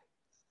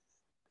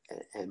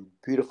and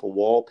beautiful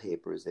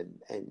wallpapers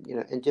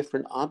and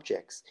different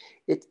objects.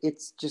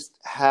 It's just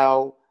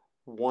how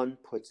one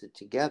puts it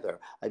together.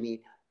 I mean,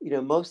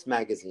 most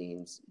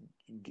magazines,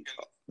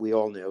 we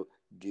all know,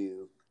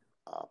 do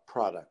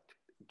product,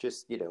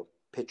 just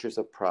pictures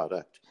of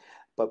product.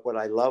 But what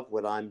I love,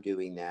 what I'm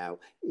doing now,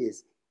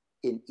 is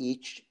in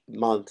each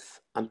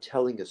month I'm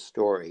telling a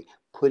story,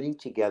 putting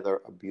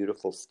together a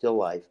beautiful still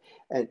life,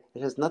 and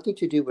it has nothing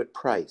to do with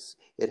price.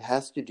 It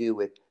has to do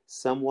with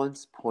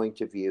someone's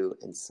point of view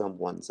and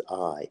someone's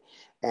eye.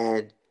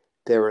 And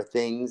there are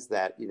things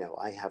that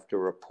I have to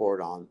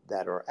report on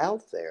that are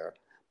out there,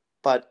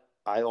 but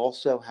I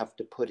also have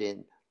to put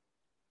in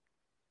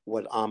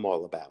what I'm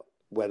all about,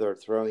 whether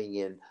throwing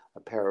in a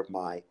pair of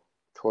my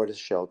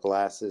tortoiseshell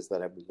glasses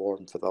that I've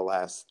worn for the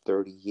last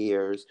 30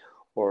 years,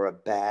 or a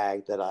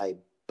bag that I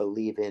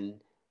believe in,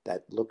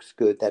 that looks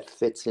good, that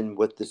fits in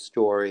with the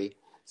story.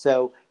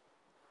 So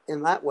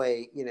in that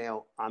way,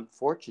 I'm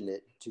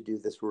fortunate to do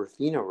this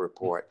Rufino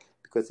report,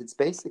 because it's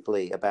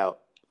basically about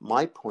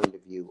my point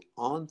of view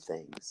on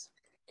things.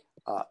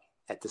 Uh,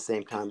 at the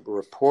same time,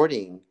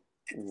 reporting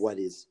what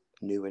is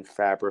new in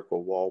fabric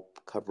or wall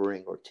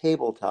covering or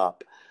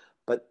tabletop,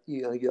 but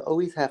you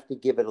always have to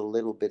give it a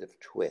little bit of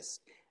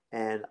twist.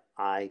 And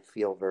I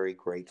feel very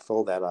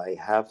grateful that I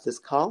have this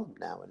column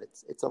now, and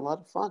it's a lot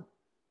of fun.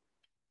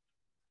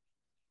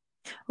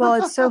 Well,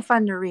 it's so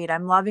fun to read.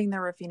 I'm loving the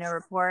Rufino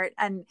report.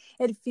 And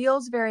it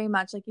feels very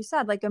much, like you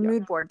said, like a Yeah,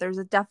 mood board. There's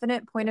a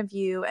definite point yeah. of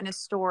view and a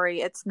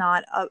story. It's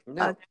not a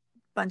No,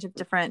 bunch of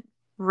different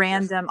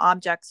random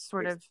objects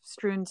sort of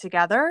strewn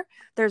together.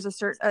 There's a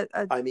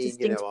I mean,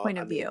 distinct point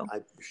of view.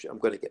 I'm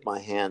going to get my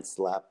hand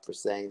slapped for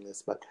saying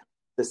this, but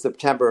the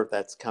September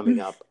that's coming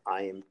up,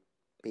 I am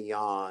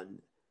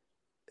beyond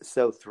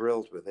so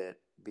thrilled with it,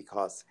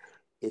 because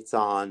it's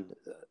on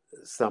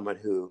someone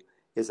who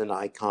is an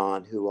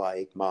icon who I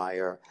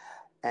admire.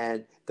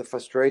 And the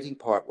frustrating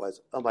part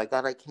was, oh my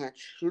God, I can't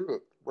shoot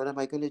it. What am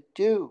I going to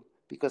do?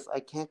 Because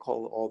I can't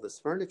call all this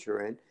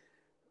furniture in.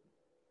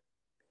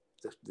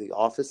 The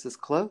office is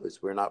closed.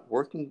 We're not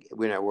working.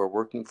 We're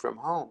working from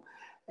home.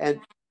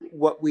 And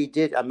what we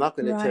did, I'm not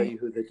going to tell Right. you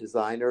who the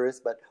designer is,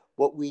 but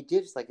what we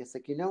did is, like I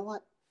said, you know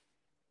what?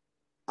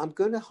 I'm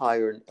going to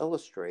hire an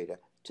illustrator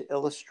to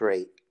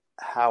illustrate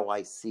how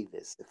I see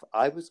this. If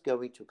I was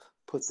going to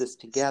put this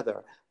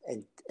together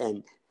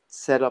and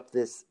set up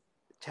this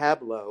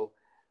tableau,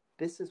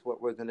 this is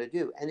what we're going to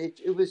do. And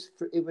it was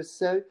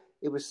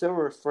so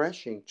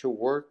refreshing to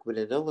work with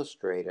an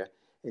illustrator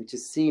and to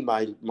see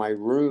my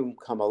room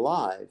come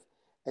alive.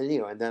 And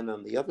and then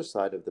on the other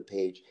side of the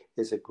page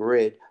is a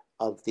grid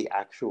of the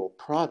actual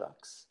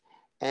products.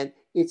 And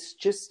it's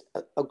just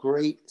a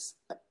great,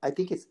 I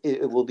think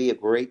it will be a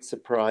great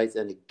surprise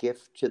and a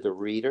gift to the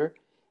reader.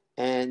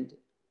 And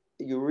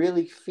you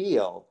really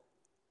feel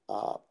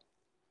uh,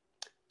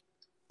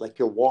 like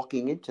you're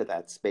walking into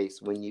that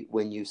space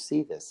when you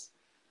see this.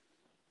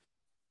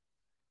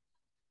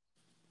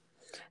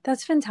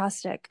 That's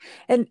fantastic.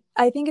 And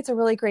I think it's a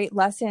really great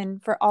lesson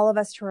for all of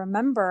us to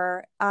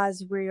remember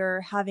as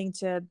we're having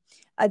to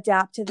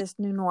adapt to this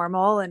new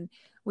normal, and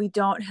we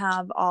don't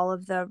have all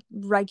of the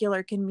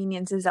regular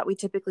conveniences that we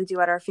typically do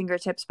at our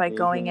fingertips by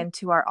going Mm-hmm.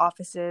 into our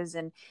offices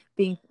and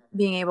being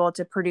able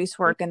to produce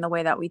work in the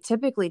way that we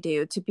typically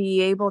do, to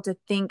be able to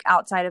think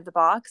outside of the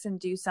box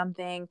and do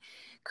something Right.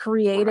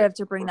 creative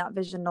to bring that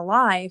vision to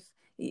life.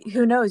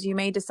 Who knows, you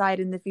may decide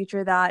in the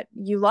future that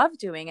you love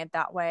doing it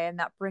that way, and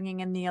that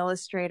bringing in the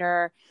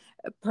illustrator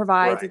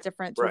provides a Right.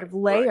 different sort Right. of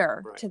Right.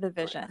 layer Right. to the Right.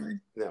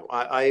 vision. No,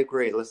 I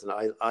agree. Listen,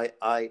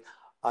 I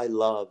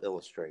love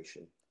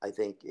illustration. I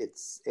think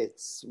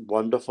it's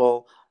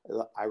wonderful.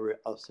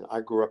 Listen, I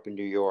grew up in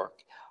New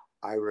York.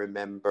 I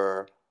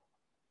remember,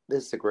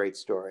 this is a great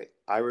story.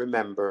 I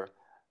remember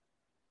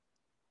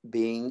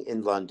being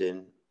in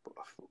London.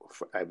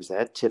 I was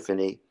at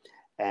Tiffany,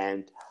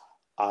 and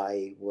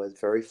I was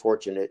very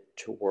fortunate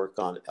to work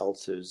on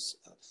Elsa's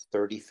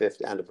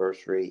 35th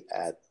anniversary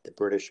at the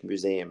British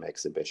Museum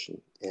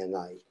exhibition. And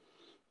I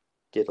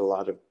did a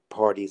lot of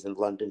parties in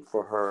London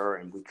for her,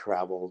 and we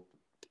traveled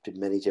to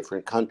many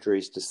different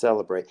countries to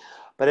celebrate.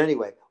 But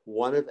anyway,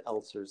 one of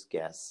Elsa's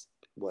guests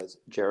was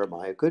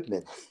Jeremiah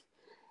Goodman.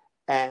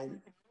 And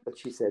but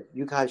she said,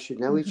 you guys should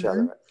know each Mm-hmm.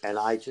 other. And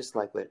I just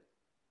like went,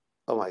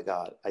 oh my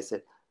God. I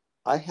said,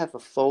 I have a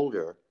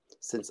folder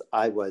since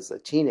I was a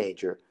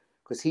teenager,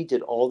 because he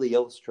did all the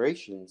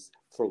illustrations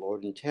for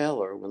Lord and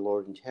Taylor when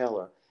Lord and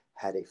Taylor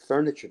had a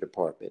furniture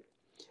department.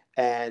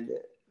 And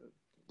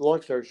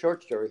long story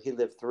short story, he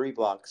lived 3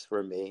 blocks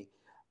from me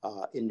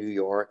in New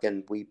York,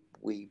 and we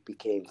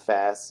became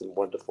fast and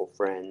wonderful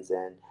friends.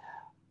 And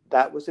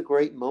that was a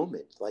great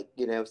moment. Like,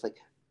 it's like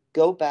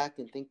go back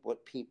and think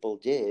what people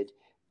did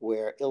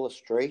where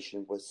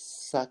illustration was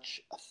such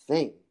a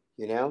thing,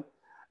 you know?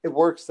 It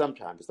works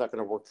sometimes. It's not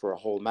going to work for a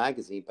whole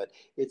magazine, but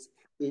it's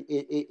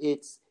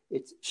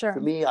for Sure.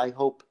 me, I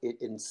hope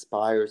it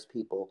inspires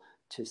people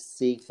to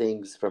see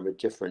things from a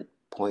different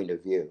point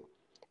of view.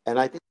 And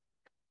I think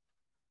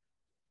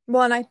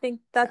Well, and I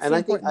think that's and the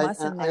I think important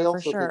lesson I there for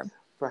also think sure.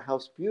 for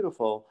House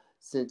Beautiful,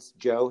 since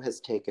Joe has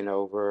taken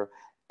over,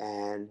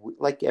 and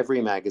like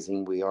every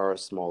magazine, we are a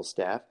small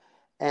staff,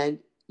 and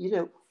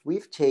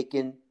we've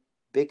taken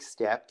big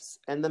steps,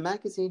 and the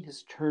magazine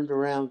has turned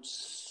around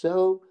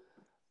so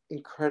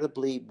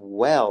incredibly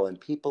well, and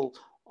people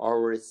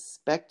are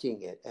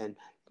respecting it. And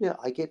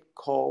I get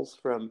calls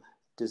from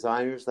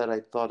designers that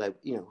I thought I'm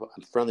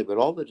friendly with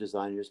all the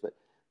designers, but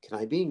can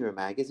I be in your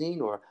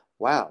magazine? Or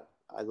wow,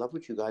 I love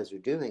what you guys are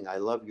doing. I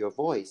love your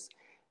voice.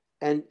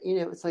 And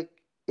it's like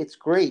it's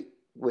great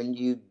when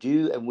you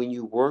do and when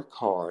you work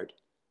hard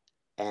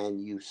and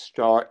you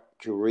start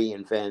to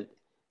reinvent.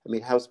 I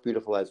mean, House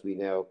Beautiful, as we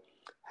know,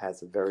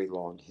 has a very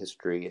long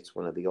history. It's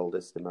one of the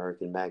oldest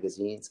American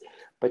magazines.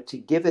 But to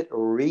give it a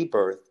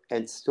rebirth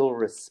and still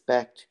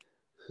respect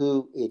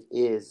who it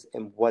is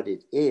and what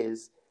it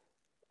is,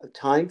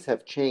 times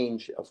have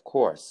changed, of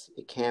course.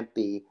 It can't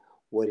be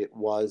what it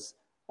was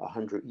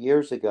 100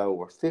 years ago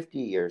or 50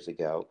 years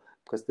ago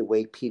because the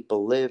way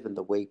people live and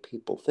the way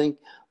people think.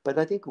 But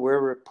I think we're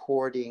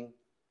reporting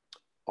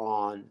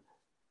on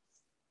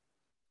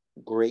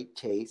great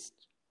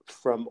taste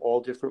from all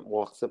different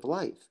walks of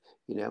life,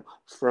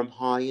 from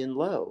high and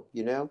low,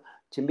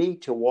 To me,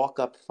 to walk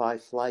up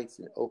 5 flights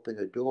and open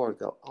a door and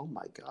go, oh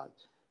my God,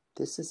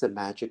 this is a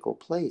magical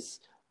place.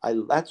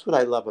 That's what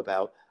I love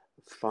about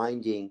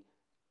finding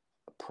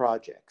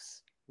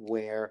projects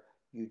where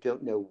you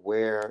don't know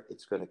where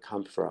it's going to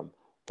come from.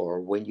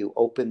 Or when you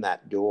open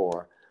that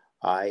door,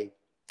 I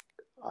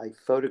I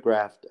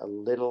photographed a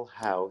little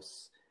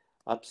house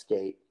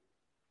upstate.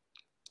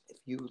 If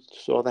you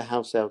saw the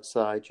house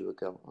outside, you would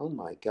go, "Oh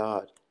my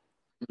God."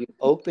 You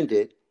opened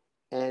it,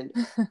 and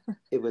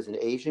it was an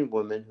Asian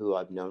woman who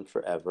I've known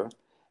forever.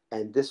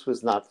 And this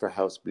was not for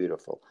House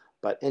Beautiful.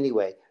 But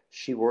anyway,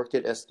 she worked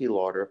at Estee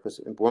Lauder because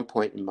at one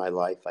point in my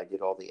life, I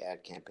did all the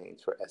ad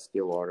campaigns for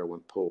Estee Lauder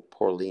when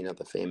Paulina,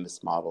 the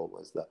famous model,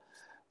 was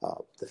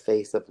the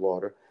face of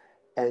Lauder.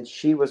 And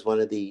she was one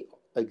of the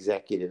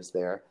executives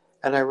there.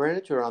 And I ran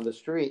into her on the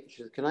street.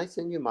 She said, "Can I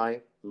send you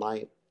my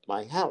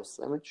house?"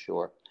 I went,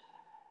 "Sure."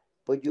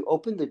 But you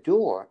opened the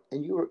door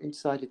and you were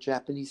inside a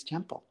Japanese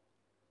temple.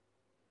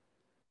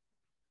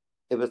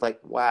 It was like,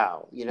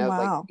 wow, like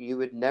Wow. you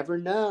would never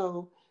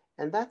know.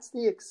 And that's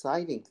the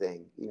exciting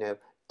thing,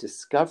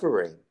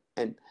 discovering.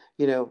 And,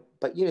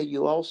 but,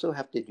 you also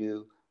have to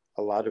do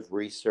a lot of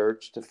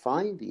research to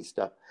find these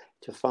stuff,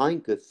 to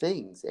find good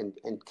things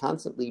and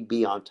constantly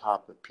be on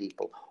top of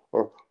people.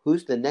 Or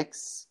who's the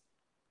next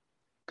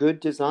good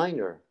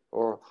designer?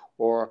 Or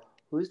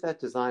who's that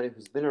designer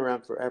who's been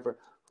around forever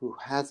who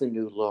has a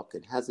new look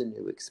and has a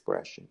new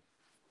expression?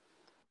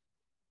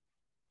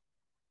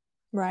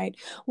 Right.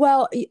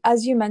 Well,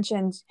 as you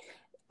mentioned,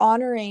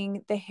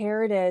 honoring the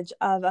heritage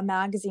of a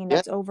magazine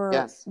Yes, that's over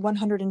yes.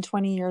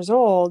 120 years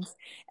old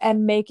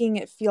and making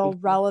it feel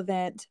Mhm,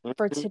 relevant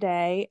for mhm,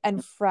 today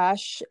and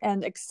fresh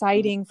and mhm.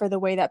 exciting for the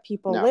way that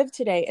people No. live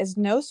today is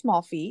no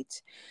small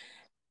feat.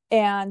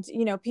 And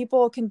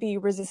people can be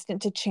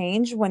resistant to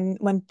change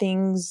when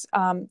things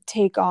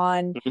take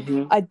on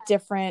Mhm. a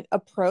different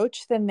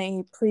approach than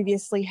they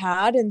previously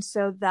had, and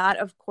so that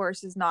of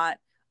course is not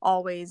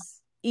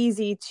always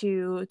easy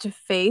to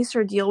face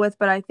or deal with.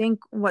 But I think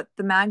what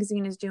the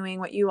magazine is doing,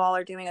 what you all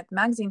are doing at the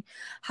magazine,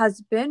 has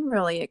been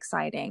really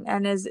exciting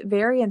and is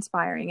very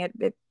inspiring.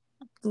 It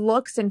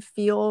looks and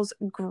feels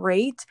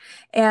great.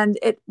 And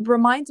it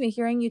reminds me,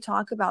 hearing you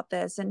talk about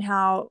this and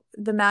how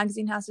the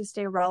magazine has to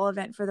stay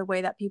relevant for the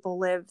way that people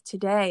live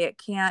today. It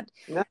can't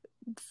No.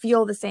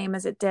 feel the same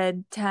as it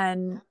did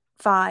 10,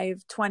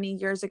 5, 20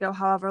 years ago,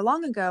 however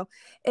long ago.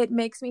 It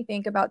makes me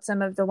think about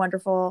some of the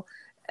wonderful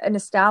and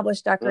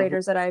established Mhm.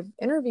 decorators that I've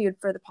interviewed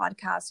for the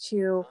podcast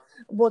who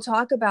will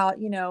talk about,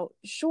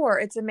 sure,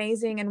 it's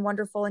amazing and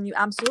wonderful, and you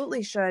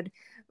absolutely should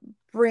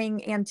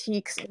bring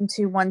antiques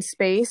into one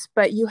space,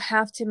 but you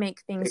have to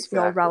make things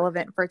feel Exactly.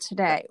 relevant for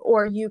today.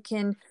 Or you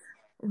can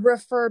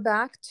refer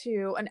back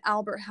to an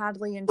Albert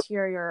Hadley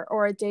interior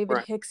or a David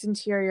Right. Hicks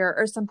interior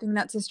or something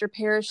that Sister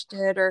Parrish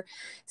did or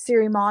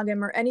Siri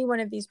Mogham or any one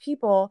of these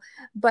people,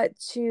 but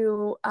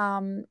to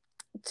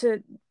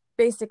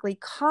basically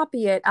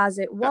copy it as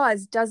it No,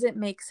 was doesn't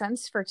make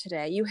sense for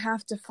today. You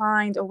have to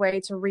find a way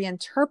to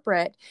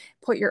reinterpret,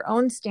 put your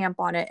own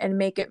stamp on it, and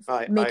make it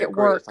I make it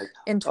agree. It's like,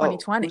 work in oh, who's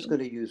 2020. going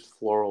to use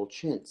floral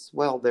chintz?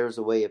 Well, there's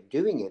a way of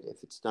doing it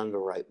if it's done the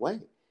right way.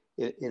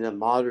 In a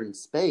modern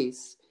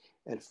space,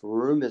 And if a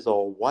room is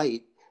all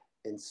white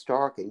and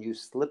stark and you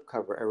slip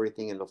cover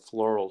everything in a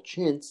floral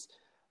chintz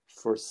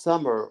for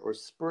summer or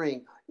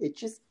spring, it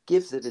just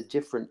gives it a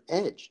different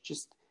edge.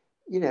 Just,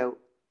 you know,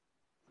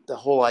 the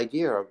whole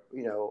idea of,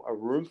 a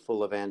room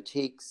full of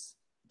antiques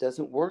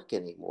doesn't work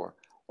anymore.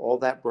 All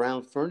that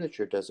brown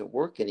furniture doesn't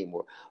work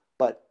anymore.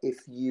 But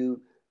if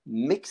you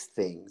mix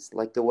things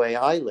like the way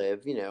I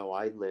live,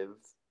 I live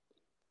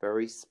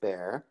very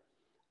spare,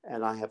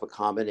 and I have a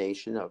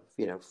combination of,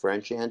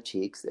 French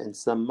antiques and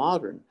some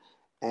modern.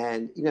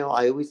 And,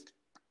 I always,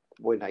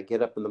 when I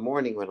get up in the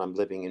morning when I'm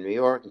living in New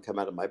York and come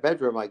out of my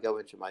bedroom, I go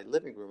into my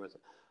living room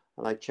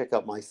and I check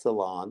out my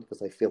salon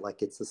because I feel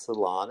like it's a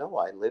salon. Oh,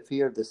 I live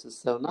here. This is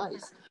so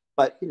nice.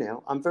 But,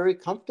 I'm very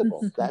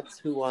comfortable. That's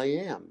who I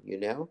am.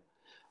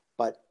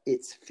 But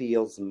it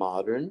feels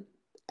modern,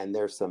 and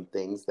there's some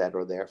things that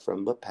are there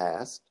from the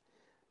past.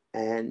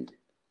 And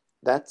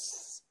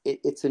that's it,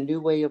 it's a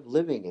new way of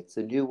living. It's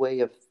a new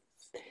way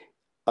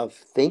of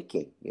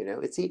thinking.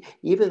 It's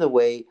even the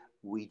way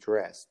we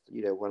dressed.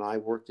 When I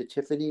worked at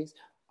Tiffany's,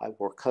 I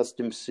wore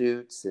custom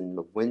suits and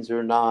the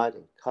Windsor knot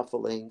and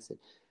cufflinks,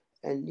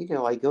 and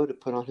I go to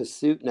put on a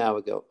suit now.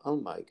 I go, oh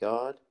my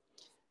God.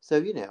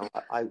 So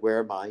I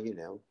wear my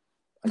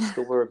I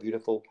still wear a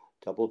beautiful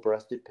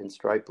double-breasted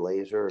pinstripe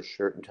blazer, a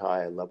shirt and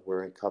tie. I love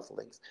wearing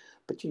cufflinks,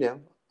 but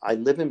I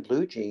live in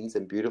blue jeans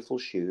and beautiful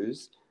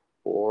shoes,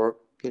 or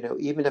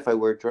even if I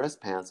wear dress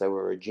pants, I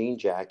wear a jean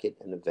jacket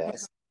and a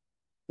vest.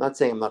 Not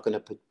saying I'm not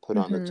going to put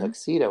on a Hmm.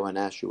 tuxedo and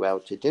ask you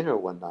out to dinner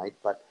one night,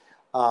 but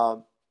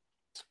um,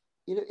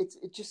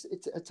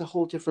 it's a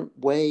whole different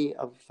way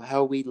of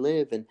how we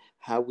live and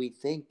how we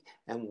think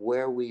and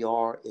where we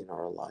are in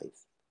our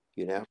life.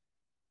 You know.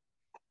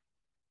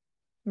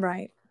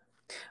 Right.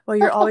 Well,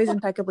 you're always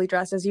impeccably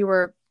dressed. As you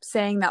were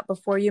saying that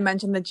before you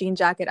mentioned the jean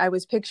jacket, I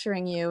was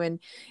picturing you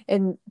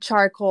in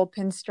charcoal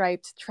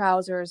pinstriped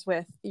trousers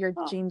with your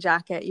Oh, jean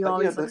jacket. You but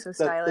always look so the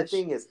stylish.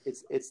 thing is,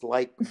 it's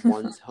like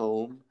one's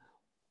home.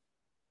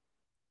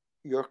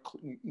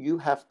 You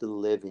have to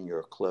live in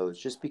your clothes.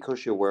 Just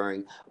because you're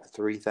wearing a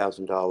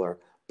 $3,000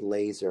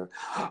 blazer,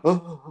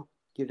 oh,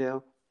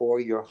 or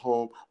your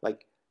home,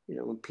 like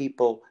when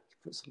people,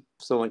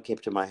 someone came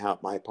to my house,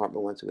 my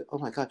apartment once, and go, oh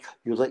my God,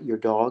 you let your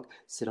dog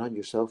sit on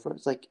your sofa?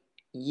 It's like,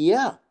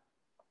 yeah,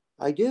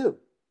 I do.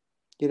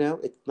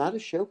 It's not a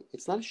show.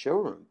 It's not a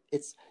showroom.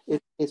 It's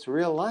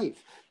real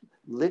life.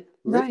 Right.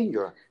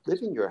 Live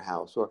in your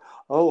house, or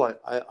oh,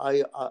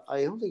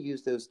 I only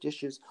use those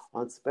dishes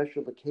on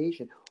special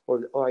occasion,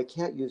 or I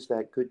can't use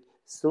that good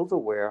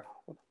silverware.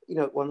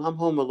 When I'm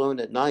home alone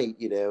at night,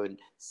 and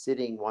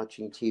sitting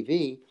watching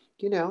TV,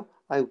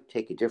 I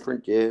take a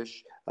different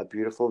dish, a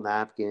beautiful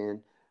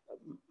napkin.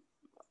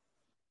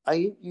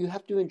 You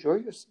have to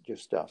enjoy your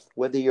stuff,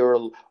 whether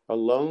you're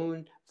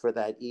alone for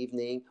that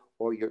evening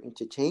or you're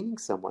entertaining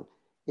someone.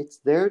 It's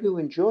there to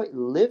enjoy.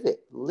 Live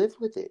it, live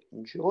with it,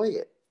 enjoy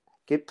it.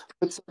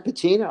 Put some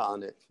patina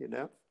on it.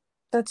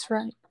 That's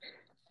right.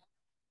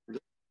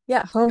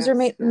 Yeah, homes are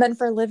Yes, meant yes.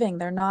 for living.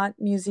 They're not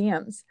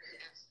museums.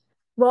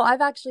 Well, I've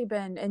actually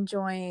been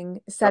enjoying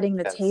Oh, setting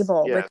the yes,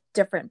 table with yes,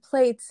 different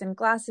plates and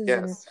glasses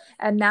yes.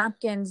 and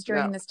napkins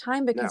during No, this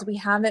time because no, we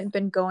haven't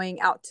been going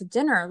out to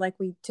dinner like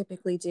we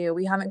typically do.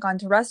 We haven't gone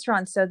to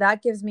restaurants, so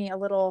that gives me a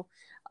little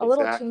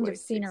change of exactly,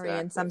 scenery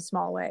in some exactly.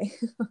 small way.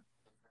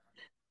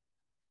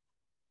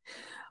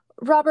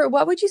 Robert,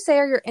 what would you say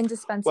are your Well,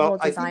 indispensable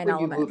I think design when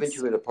you move elements?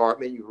 into an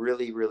apartment, you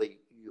really, really,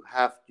 you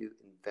have to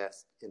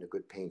invest in a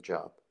good paint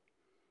job.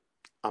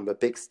 I'm a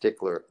big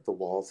stickler. The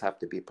walls have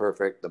to be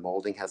perfect. The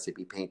molding has to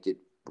be painted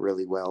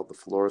really well. The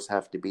floors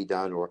have to be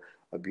done, or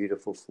a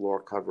beautiful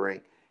floor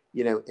covering.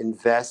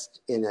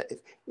 Invest in a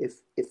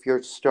if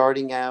you're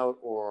starting out,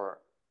 or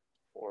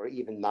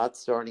even not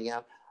starting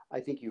out. I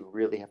think you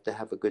really have to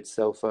have a good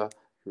sofa.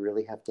 You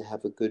really have to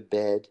have a good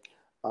bed.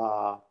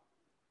 Uh,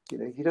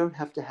 you don't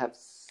have to have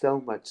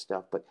so much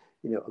stuff, but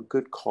a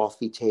good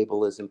coffee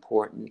table is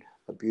important.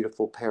 A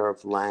beautiful pair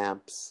of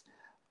lamps.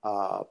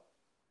 Uh,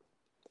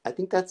 I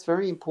think that's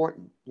very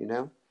important.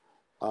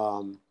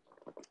 Um,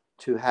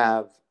 to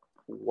have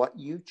what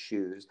you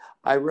choose.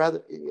 I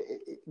rather,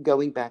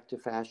 going back to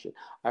fashion,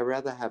 I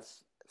rather have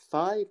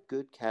five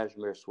good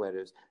cashmere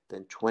sweaters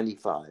than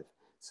 25.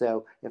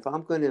 So if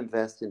I'm going to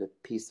invest in a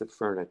piece of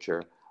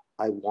furniture,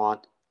 I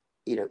want,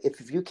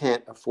 if you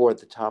can't afford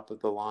the top of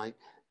the line,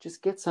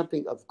 just get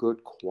something of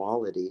good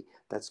quality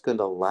that's going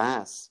to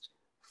last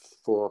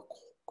for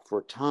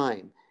for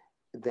time,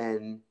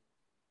 than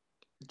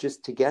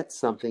just to get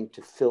something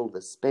to fill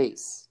the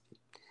space.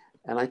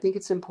 And I think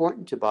it's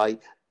important to buy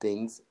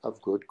things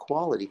of good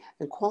quality.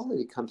 And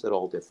quality comes at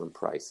all different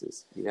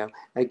prices.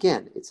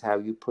 Again, it's how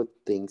you put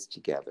things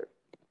together.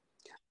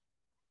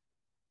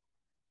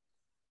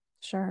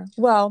 Sure.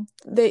 Well,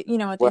 you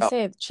know what they Well,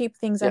 say, cheap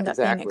things yeah, end up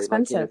being exactly. Like,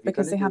 expensive if you're going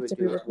because to they have do it, to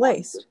be do it once.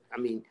 replaced. I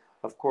mean,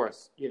 of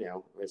course,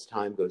 as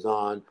time goes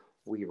on,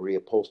 we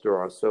reupholster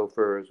our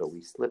sofas, or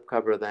we slip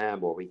cover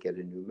them, or we get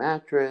a new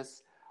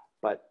mattress.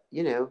 But,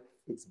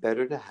 it's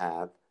better to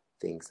have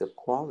things of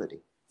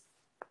quality.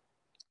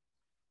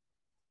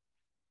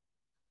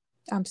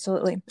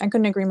 Absolutely. I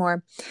couldn't agree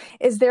more.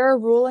 Is there a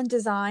rule in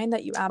design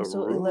that you A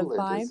absolutely rule live in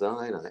by?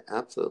 design, I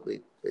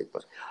absolutely live by.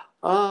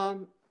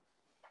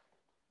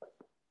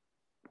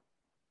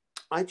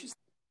 I just,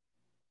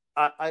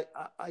 Or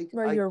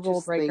are I you a rule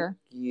just think breaker?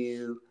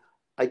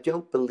 I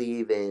don't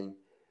believe in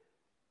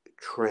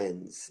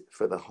trends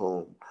for the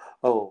home.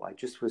 Oh, I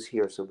just was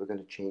here, so we're going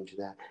to change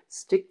that.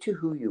 Stick to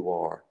who you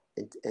are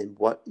and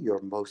what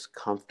you're most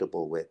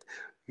comfortable with.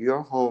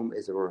 Your home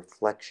is a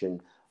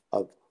reflection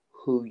of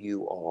who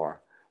you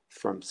are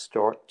from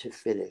start to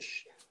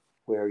finish,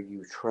 where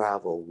you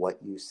travel, what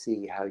you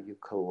see, how you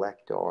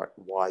collect art,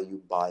 why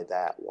you buy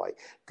that, why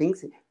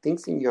things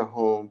in your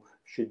home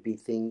should be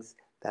things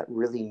that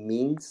really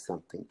mean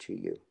something to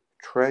you,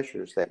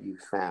 treasures that you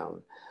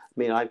found. I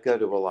mean, I go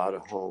to a lot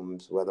of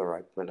homes, whether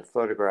I'm going to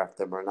photograph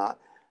them or not.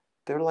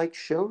 They're like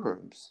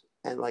showrooms,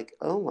 and like,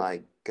 oh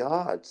my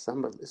God,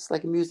 some of it's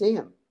like a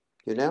museum,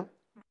 you know?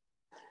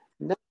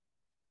 No,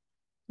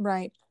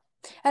 Right.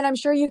 And I'm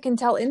sure you can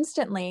tell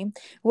instantly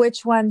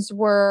which ones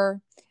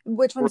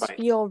right,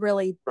 feel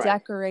really right,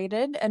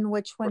 decorated and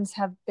which right, ones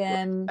have right.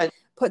 been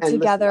put And listen, I'm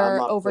together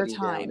not over putting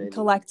down time, any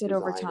collected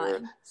over designer.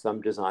 time.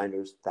 Some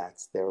designers,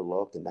 that's their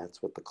look, and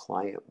that's what the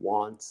client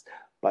wants.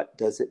 But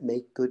does it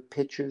make good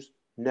pictures?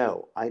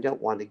 No, I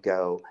don't want to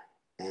go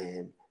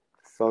and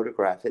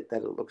photograph it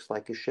that it looks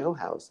like a show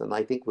house. And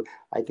I think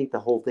the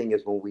whole thing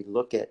is when we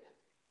look at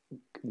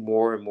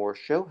more and more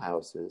show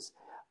houses,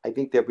 I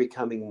think they're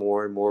becoming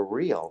more and more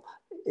real.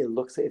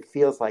 It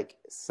feels like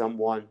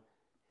someone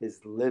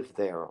has lived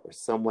there or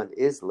someone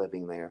is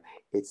living there.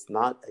 It's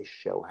not a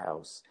show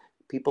house.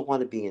 People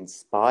want to be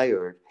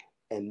inspired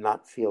and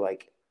not feel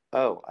like,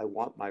 oh, I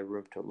want my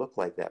room to look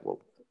like that.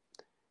 Well,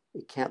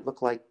 it can't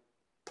look like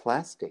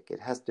plastic. It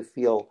has to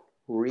feel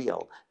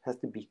real. It has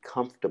to be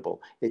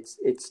comfortable.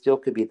 It still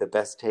could be the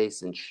best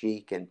taste and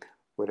chic and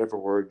whatever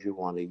word you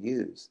want to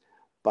use.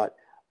 But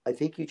I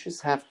think uh,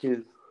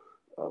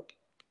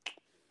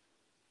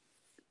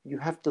 you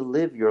have to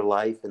live your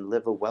life and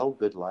live a well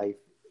good life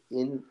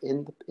in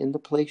the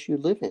place you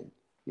live in,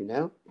 you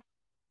know?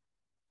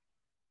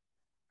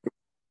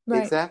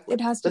 Right. Exactly.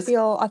 It has to Listen,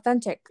 feel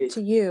authentic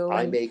to you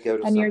I may go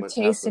to and your someone's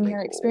house taste and and think,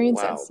 your wow,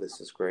 experiences.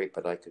 this is great,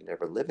 but I could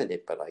never live in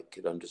it, but I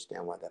could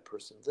understand why that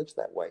person lives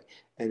that way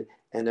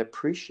and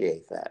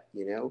appreciate that,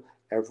 you know?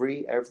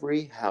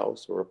 Every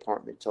house or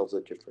apartment tells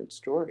a different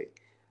story.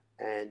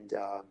 And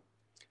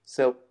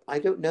so I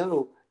don't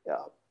know,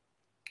 uh,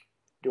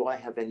 do I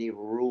have any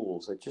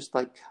rules? I just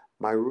like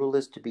my rule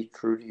is to be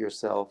true to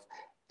yourself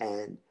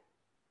and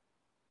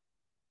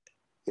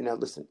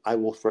listen, I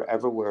will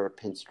forever wear a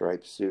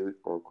pinstripe suit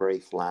or gray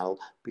flannel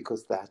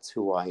because that's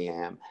who I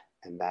am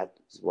and that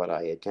is what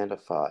I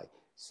identify.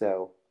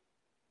 So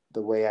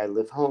the way I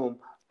live home,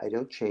 I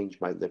don't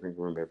change my living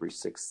room every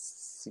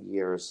 6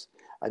 years.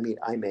 I mean,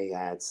 I may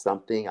add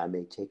something, I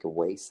may take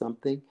away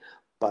something,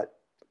 but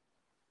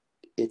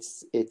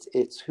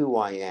it's who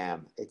I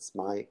am. It's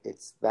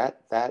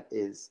that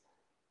is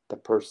the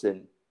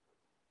person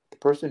the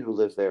person who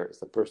lives there is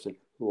the person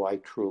who I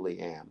truly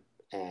am.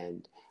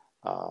 And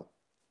uh,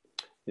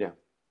 you know,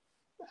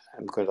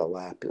 I'm going to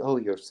laugh. Oh,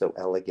 you're so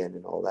elegant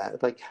and all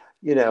that. Like,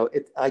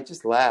 I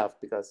just laugh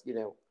because,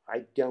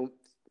 I don't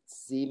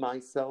see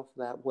myself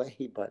that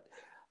way, but,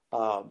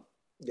 um,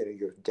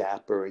 you're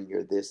dapper and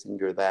you're this and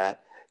you're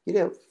that.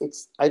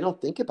 I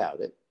don't think about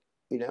it.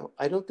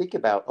 I don't think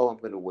about, oh, I'm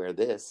going to wear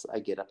this. I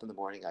get up in the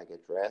morning, I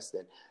get dressed,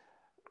 and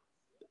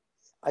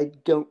I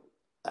don't,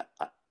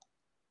 I,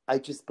 I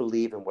just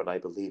believe in what I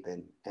believe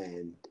in,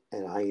 and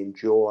I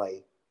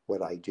enjoy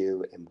what I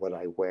do and what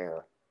I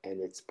wear,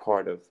 and it's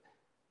part of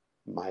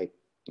my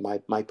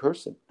my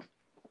person.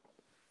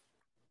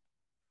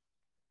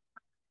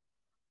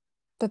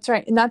 That's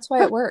right. And that's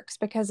why it works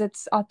because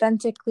it's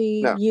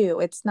authentically No, you.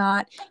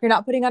 You're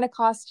not putting on a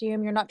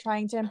costume. You're not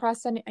trying to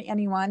impress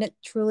anyone. It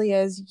truly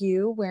is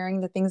you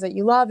wearing the things that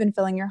you love and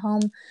filling your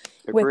home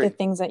with the agree.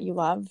 things that you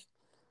love.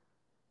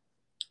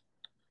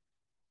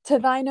 To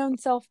thine own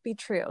self be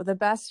true, the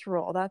best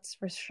rule, that's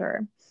for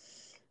sure.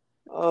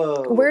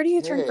 Where do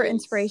you turn for Okay,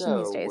 inspiration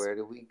these so days? where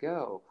do we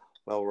go?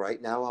 Well,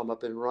 right now I'm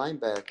up in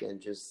Rhinebeck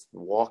and just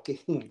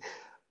walking,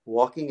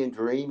 walking and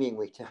dreaming.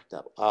 We kept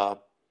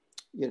up.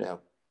 You know,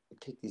 I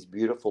take these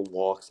beautiful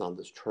walks on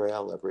this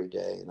trail every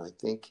day, and I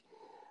think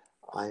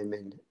I'm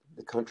in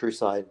the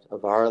countryside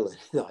of Ireland.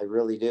 I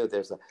really do.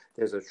 There's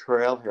a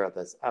trail here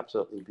that's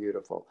absolutely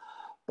beautiful,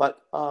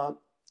 but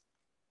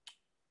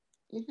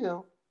you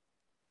know,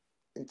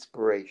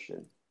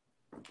 inspiration.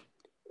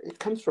 It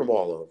comes from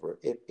all over.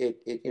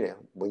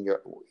 When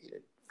you're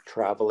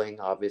traveling,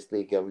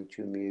 obviously going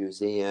to a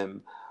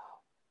museum,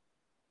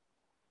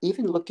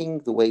 even looking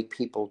the way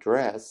people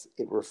dress,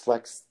 it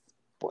reflects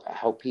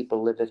how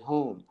people live at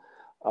home.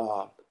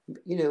 Uh,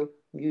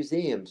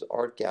 Museums,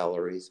 art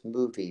galleries,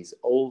 movies,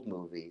 old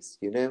movies,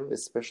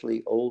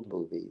 especially old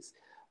movies.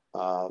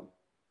 Uh,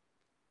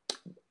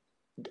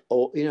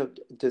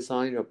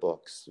 Designer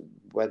books,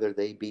 whether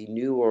they be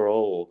new or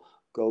old,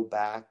 go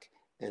back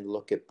and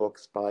look at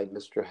books by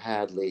Mr.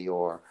 Hadley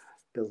or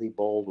Billy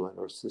Baldwin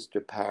or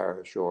Sister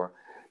Parrish or,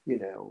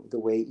 the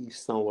way Yves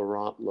Saint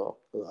Laurent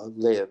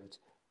lived,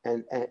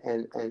 and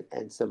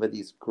some of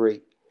these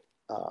great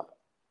uh,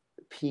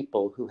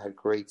 people who had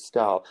great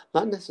style,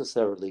 not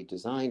necessarily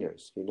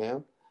designers,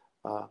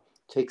 Uh,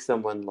 take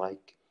someone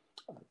like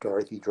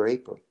Dorothy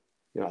Draper.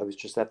 I was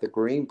just at the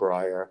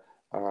Greenbrier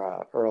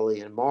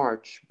early in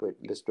March,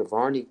 but Mr.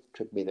 Varney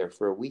took me there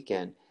for a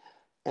weekend.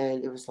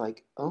 And it was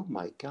like, oh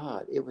my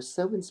God, it was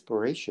so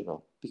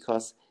inspirational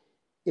because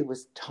it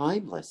was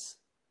timeless,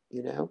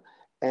 you know?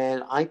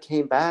 And I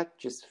came back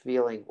just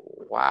feeling,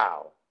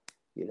 wow,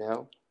 you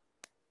know,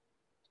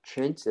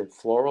 chintz and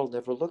floral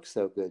never looked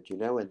so good,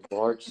 and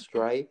large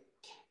stripe.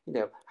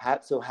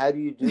 How do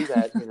you do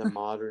that in a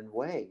modern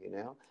way,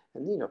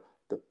 And,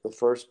 the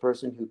first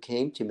person who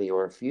came to me,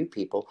 or a few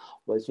people,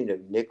 was,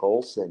 Nick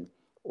Olson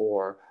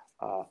or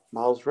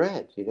Miles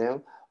Redd,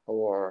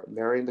 or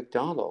Mary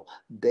McDonald.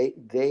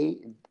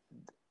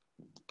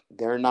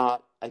 They're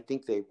not, I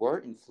think they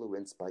were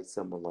influenced by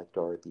someone like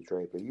Dorothy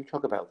Draper. You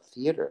talk about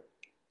theater,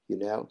 you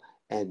know,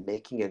 and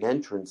making an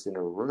entrance in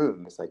a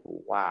room. It's like,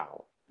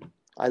 wow,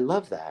 I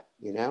love that.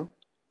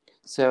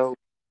 So,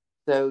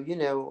 so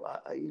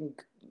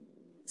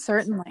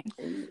Certainly.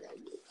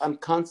 I'm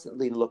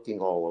constantly looking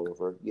all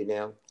over.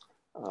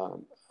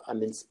 Um,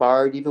 I'm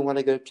inspired even when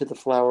I go to the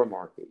flower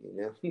market.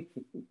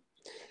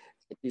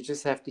 You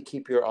just have to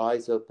keep your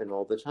eyes open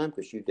all the time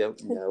because you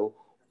don't know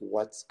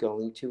what's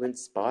going to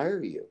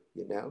inspire you.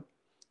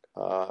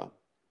 Uh,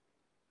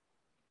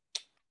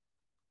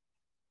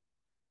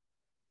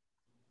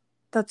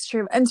 That's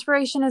true.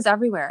 Inspiration is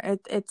everywhere.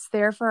 It's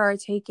there for our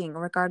taking,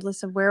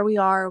 regardless of where we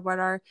are, what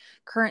our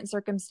current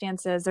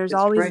circumstances. There's it's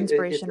always train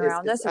inspiration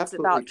around it's us. It's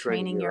absolutely about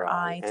training training your your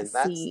eye, eye to and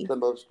that's see. the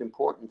most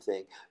important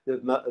thing.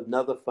 There's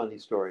another funny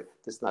story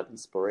that's not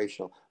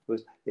inspirational.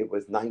 It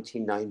was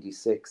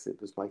 1996. It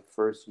was my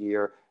first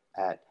year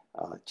at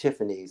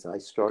Tiffany's. I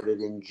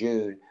started in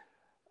June.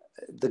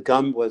 The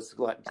gun was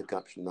the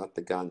gun, not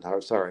the gun.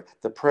 Sorry,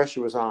 the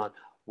pressure was on.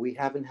 We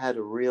haven't had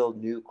a real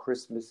new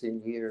Christmas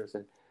in years,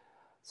 and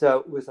so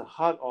it was a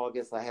hot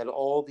August. I had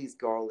all these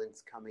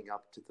garlands coming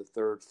up to the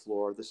third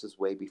floor. This is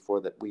way before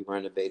that we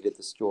renovated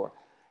the store.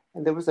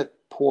 And there was a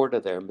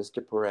porter there,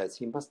 Mr. Perez.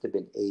 He must have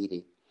been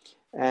 80.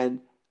 And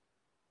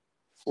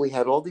we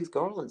had all these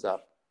garlands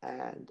up.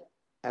 And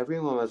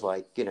everyone was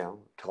like,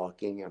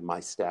 talking, and my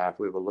staff,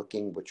 we were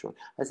looking which one.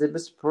 I said,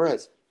 Mr.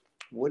 Perez,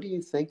 what do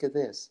you think of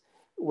this?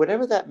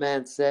 Whatever that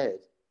man said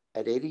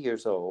at 80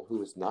 years old, who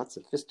was not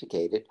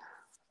sophisticated,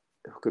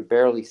 who could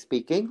barely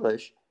speak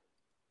English,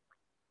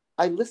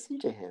 I listened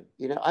to him.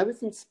 I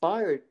was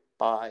inspired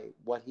by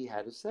what he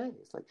had to say.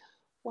 It's like,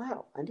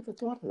 wow, I never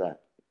thought of that.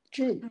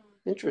 Gee,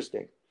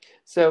 interesting.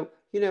 So,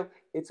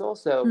 it's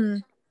also Hmm,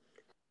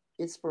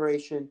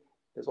 inspiration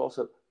is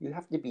also, you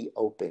have to be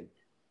open.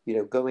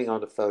 Going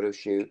on a photo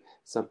shoot,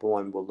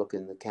 someone will look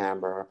in the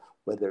camera,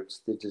 whether it's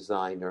the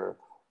designer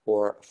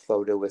or a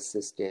photo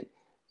assistant.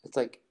 It's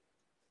like,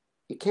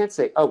 you can't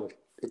say, oh,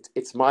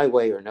 it's my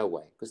way or no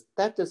way, because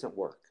that doesn't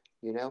work.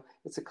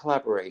 It's a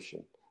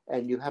collaboration,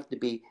 and you have to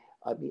be.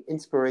 I mean,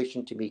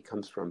 inspiration to me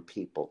comes from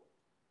people,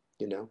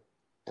 you know,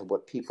 and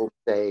what people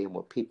say and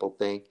what people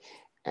think,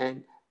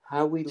 and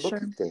how we look sure.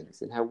 at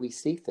things and how we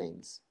see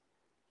things,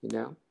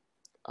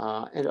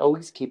 and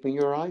always keeping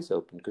your eyes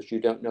open because you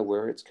don't know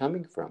where it's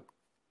coming from.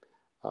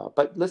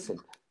 But listen,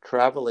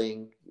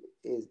 traveling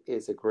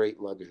is a great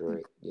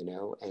luxury,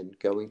 and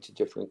going to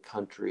different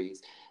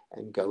countries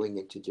and going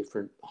into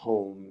different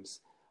homes.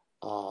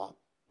 Uh,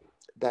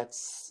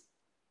 that's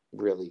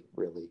really,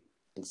 really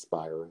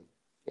inspiring.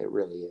 It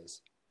really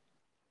is.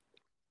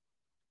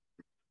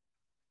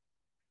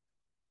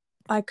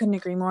 I couldn't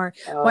agree more.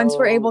 Once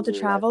we're Oh, able to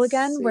travel let's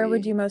again, where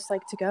would you see. most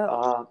like to go?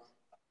 Uh,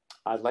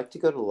 I'd like to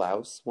go to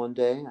Laos one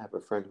day. I have a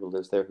friend who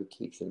lives there who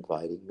keeps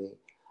inviting me.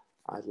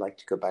 I'd like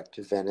to go back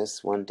to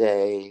Venice one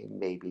day,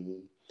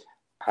 maybe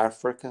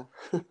Africa.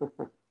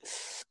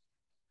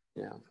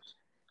 Yeah,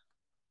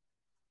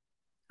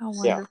 Oh,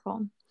 yeah,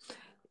 wonderful.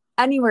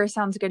 Anywhere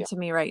sounds good yeah, to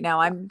me right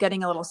now. yeah, I'm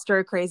getting a little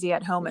stir crazy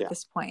at home at yeah.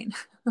 this point.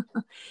 I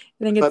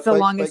think it's But the but but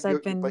longest your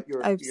but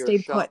your I've your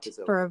stayed shop put is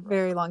for a open, right?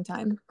 very long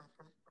time.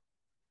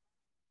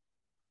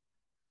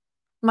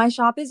 My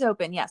shop is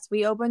open. Yes,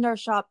 we opened our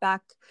shop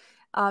back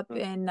up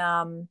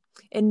Mm.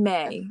 in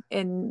May,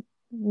 in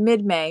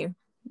mid-May,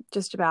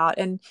 just about.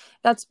 And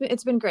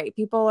it's been great.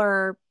 People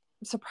are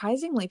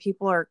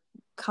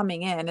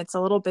coming in. It's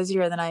a little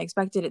busier than I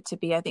expected it to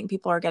be. I think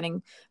people are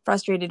getting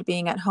frustrated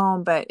being at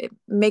home, but it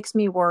makes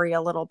me worry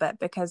a little bit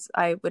because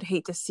I would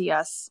hate to see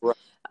us Right.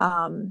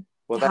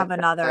 Well, have that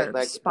another that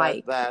that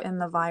spike that in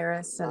the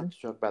virus not and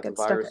to talk about the get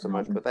stuck virus at so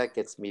much, home. but that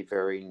gets me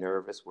very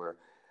nervous. Where,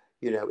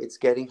 it's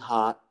getting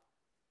hot.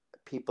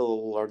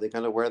 People, are they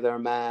going to wear their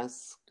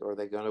mask? Or are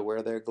they going to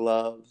wear their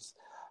gloves?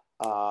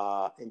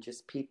 And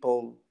just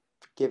people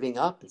giving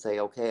up and say,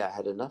 okay, I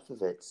had enough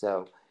of it.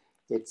 So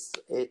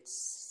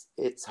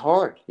it's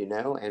hard,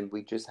 and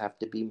we just have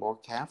to be more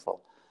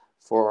careful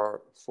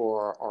for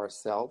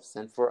ourselves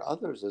and for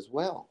others as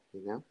well.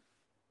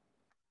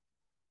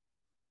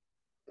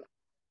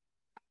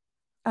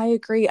 I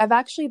agree. I've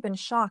actually been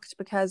shocked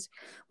because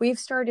we've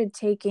started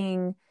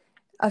taking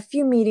a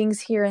few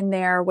meetings here and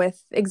there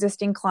with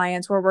existing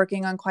clients. We're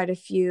working on quite a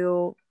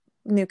few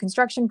new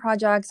construction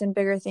projects and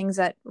bigger things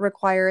that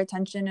require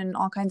attention and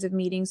all kinds of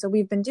meetings. So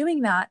we've been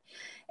doing that.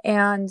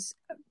 And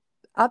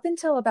up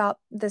until about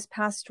this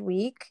past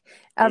week,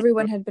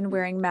 everyone had been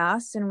wearing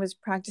masks and was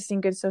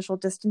practicing good social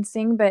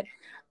distancing. But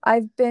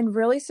I've been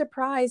really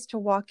surprised to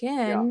walk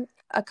Yeah, in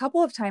a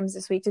couple of times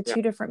this week to yeah,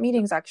 two different yeah,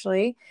 meetings,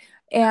 actually.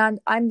 And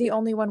I'm the yeah,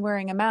 only one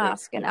wearing a yeah,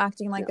 mask and yeah,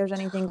 acting like yeah. there's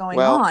anything going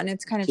Well, on.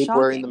 It's kind of keep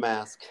wearing the shocking.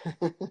 mask.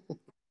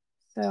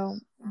 So,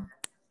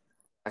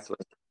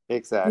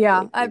 Exactly.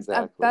 yeah, Exactly. I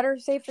Exactly. better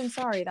safe than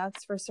sorry,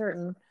 that's for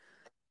certain.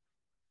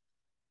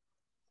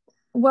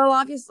 Well,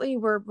 obviously,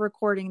 we're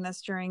recording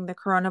this during the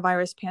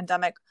coronavirus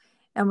pandemic,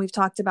 and we've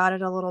talked about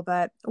it a little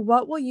bit.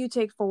 What will you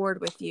take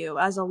forward with you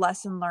as a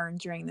lesson learned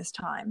during this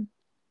time?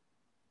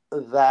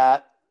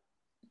 That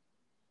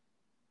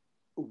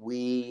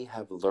we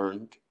have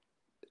learned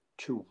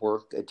to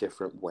work a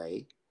different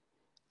way,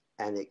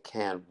 and it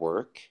can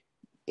work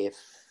if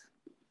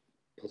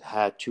it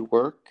had to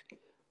work.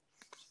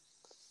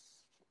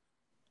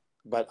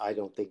 But I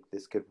don't think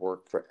this could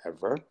work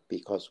forever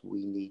because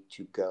we need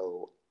to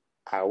go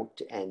out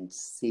and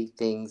see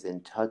things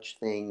and touch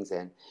things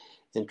and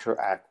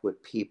interact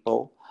with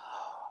people.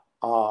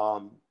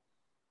 Um,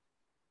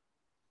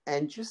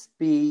 and just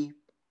be,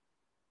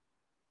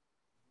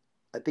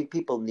 I think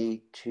people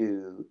need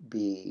to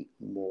be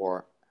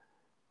more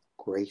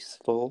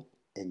graceful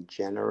and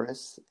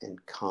generous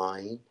and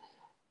kind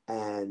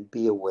and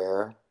be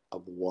aware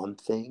of one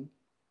thing,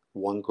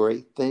 one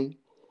great thing,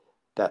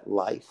 that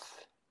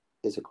life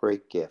is a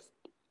great gift.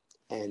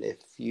 And if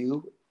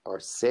you are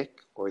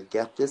sick or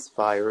get this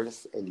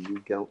virus and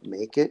you don't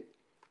make it,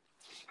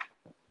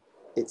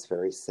 it's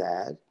very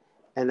sad.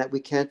 And that we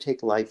can't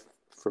take life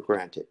for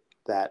granted,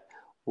 that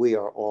we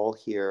are all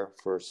here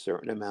for a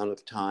certain amount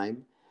of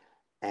time.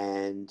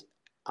 And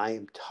I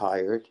am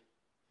tired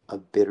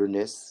of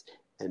bitterness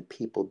and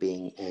people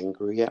being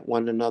angry at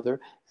one another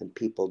and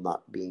people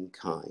not being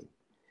kind.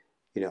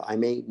 I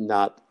may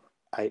not,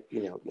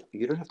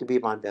 you don't have to be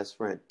my best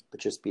friend, but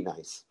just be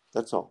nice.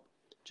 That's all.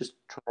 Just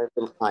try a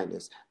little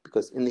kindness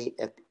because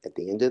at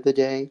the end of the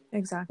day,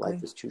 life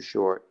Exactly. is too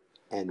short,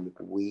 and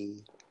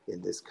we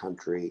in this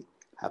country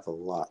have a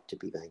lot to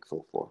be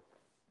thankful for.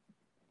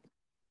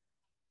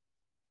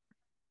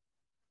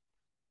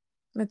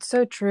 It's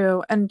so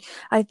true. And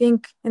I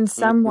think in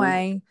some Mm-hmm,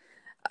 way,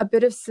 a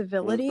bit of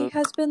civility mm-hmm.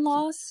 has been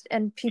lost,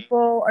 and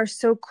people are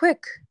so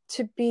quick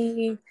to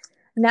be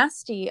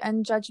nasty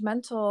and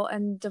judgmental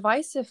and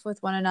divisive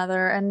with one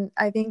another. And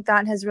I think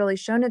that has really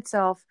shown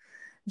itself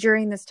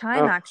during this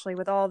time, Oh, actually,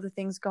 with all the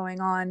things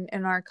going on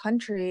in our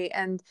country.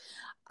 And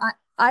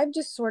I'm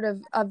just sort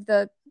of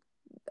the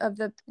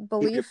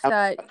keep your belief mouth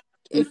that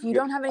keep if you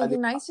your. don't have I mean,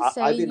 anything nice to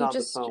say, I've been you on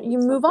the just phone you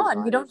with some move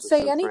on. You don't designers with say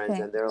some friends,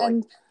 anything. and they're like,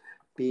 And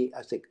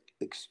I said,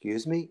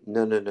 excuse me?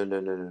 No, no, no, no,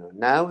 no, no, no.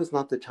 Now is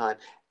not the time.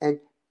 And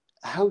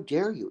how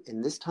dare you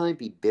in this time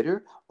be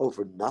bitter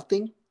over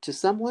nothing to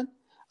someone?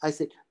 I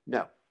said,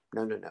 no,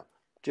 no, no, no.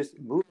 Just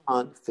move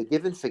on,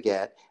 forgive and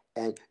forget.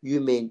 And you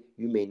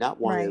may not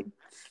want right.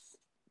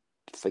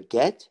 to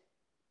forget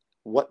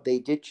what they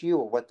did to you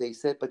or what they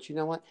said, but you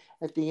know what?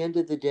 At the end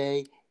of the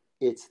day,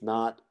 it's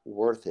not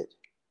worth it.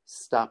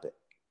 Stop it.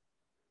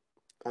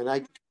 And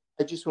I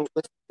just won't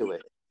listen to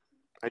it.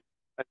 I,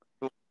 I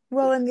won't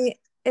Well, listen.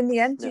 in the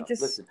end, you No,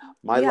 just listen,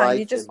 my yeah,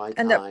 you life and just my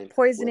end up time,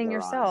 poisoning whether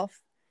I'm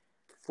yourself.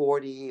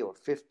 40 or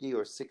 50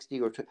 or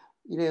 60 or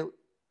 20,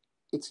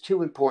 it's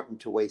too important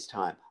to waste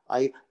time.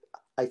 I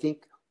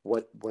think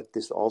what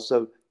this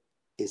also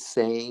is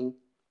saying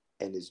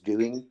and is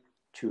doing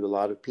to a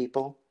lot of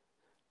people,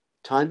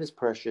 time is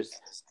precious.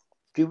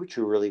 Do what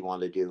you really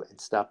want to do and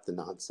stop the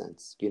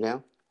nonsense.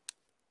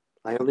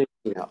 I only,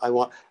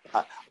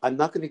 I, I'm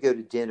not going to go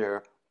to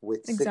dinner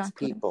with six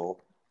Exactly.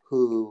 people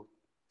who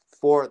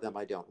four of them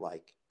I don't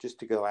like just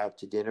to go out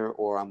to dinner,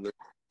 or I'm going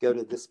to go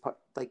to this part.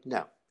 Like,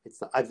 no,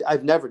 it's not.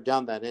 I've never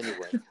done that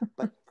anyway.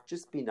 But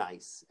just be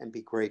nice and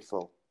be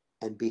grateful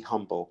and be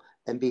humble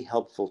and be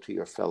helpful to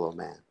your fellow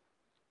man.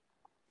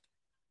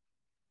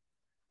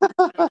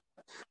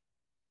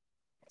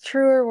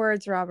 Truer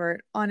words,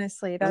 Robert.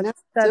 Honestly, I know.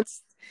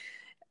 that's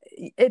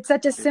it's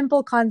such a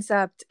simple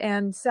concept,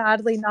 and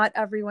sadly, not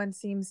everyone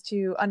seems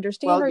to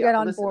understand Well, or yeah. get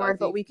on Listen, I board,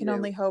 but think we can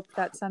only hope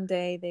that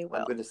someday they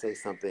I'm will. going to say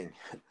something.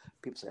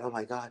 People say, "Oh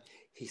my God,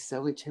 he's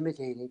so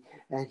intimidating,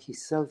 and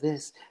he's so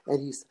this,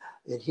 and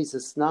he's a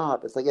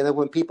snob." It's like, and then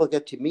when people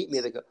get to meet me,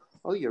 they go,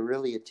 "Oh, you're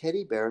really a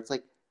teddy bear." It's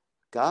like,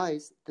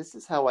 guys, this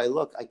is how I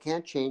look. I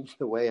can't change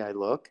the way I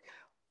look.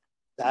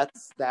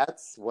 That's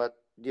what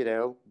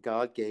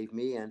God gave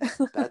me, and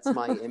that's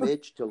my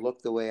image to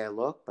look the way I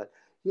look. But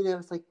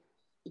it's like,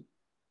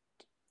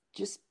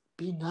 just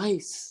be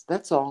nice.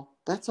 That's all.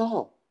 That's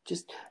all.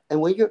 Just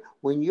and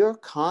when you're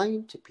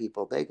kind to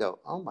people, they go,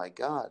 "Oh my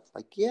God!"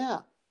 Like, yeah,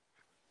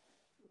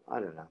 I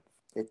don't know.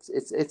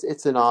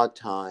 It's an odd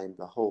time.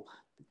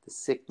 The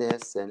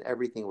sickness and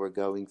everything we're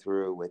going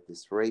through with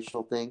this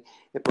racial thing,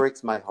 it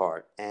breaks my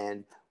heart.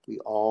 And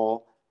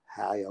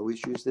I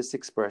always use this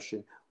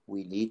expression,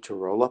 we need to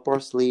roll up our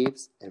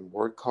sleeves and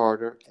work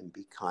harder and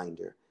be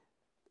kinder.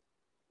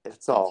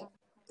 It's all.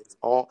 It's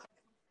all.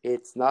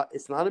 It's not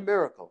a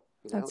miracle.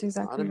 That's It's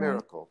not a exactly right.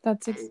 miracle.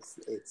 That's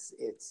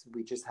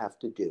We just have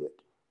to do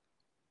it.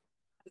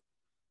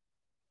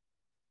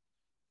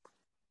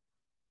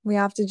 We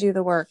have to do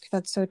the work.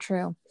 That's so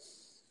true.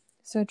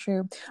 So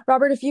true.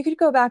 Robert, if you could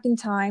go back in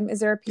time, is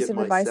there a piece Give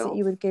of advice that you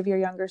myself would give your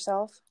younger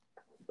self?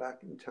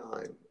 back in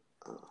time.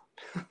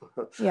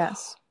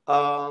 Yes.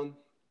 All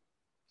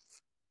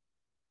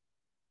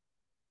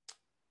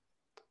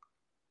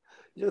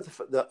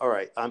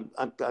right.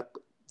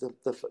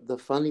 The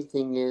funny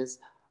thing is,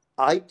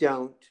 I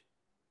don't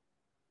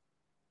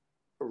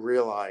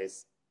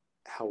realize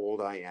how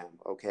old I am.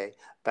 Okay,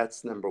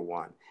 that's number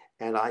one,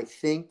 and I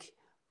think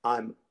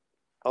I'm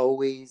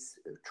always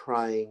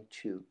trying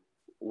to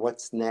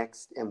what's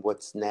next and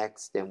what's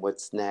next and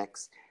what's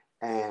next,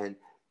 and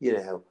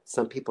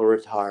some people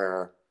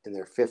retire in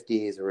their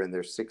 50s or in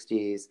their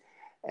 60s,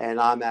 and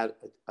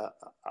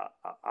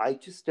I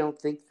just don't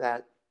think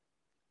that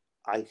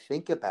I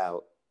think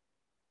about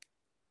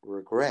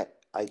regret.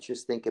 I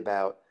just think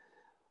about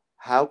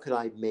how can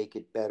I make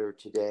it better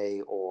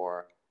today,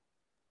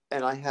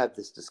 and I had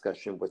this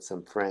discussion with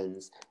some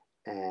friends,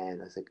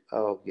 and I think,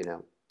 oh,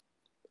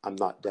 I'm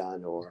not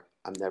done, or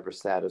I'm never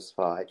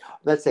satisfied.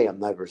 Let's say I'm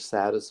never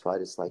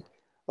satisfied. It's like,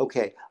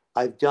 okay,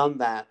 I've done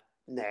that,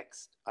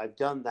 next. I've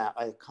done that.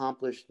 I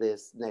accomplished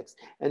this, next.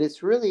 And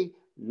it's really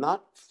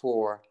not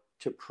for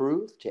to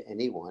prove to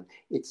anyone.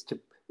 It's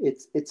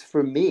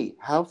for me.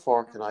 How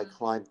far can I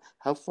climb?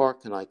 How far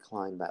can I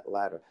climb that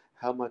ladder?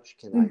 How much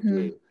can I Mm-hmm.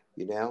 do?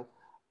 You know,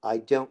 I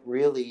don't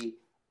really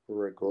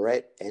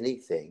regret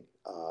anything.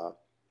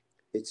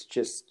 It's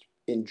just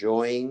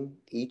enjoying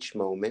each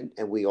moment,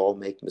 and we all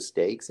make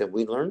mistakes and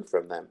we learn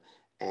from them,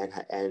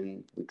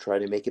 and we try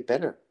to make it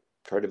better,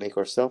 try to make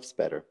ourselves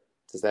better.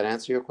 Does that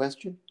answer your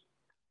question?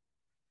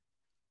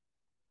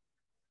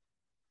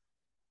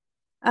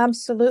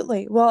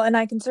 Absolutely. Well, and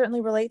I can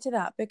certainly relate to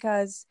that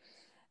because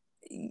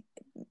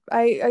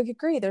I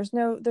agree. There's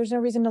no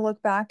reason to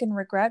look back and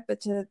regret,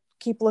 but to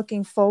keep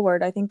looking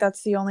forward. I think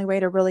that's the only way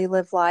to really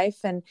live life.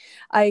 And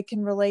I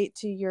can relate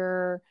to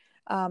your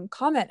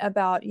comment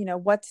about,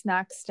 what's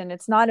next. And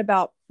it's not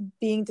about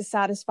being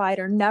dissatisfied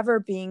or never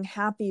being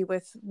happy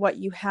with what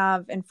you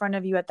have in front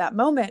of you at that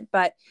moment,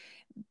 but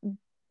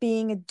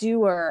being a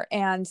doer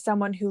and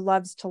someone who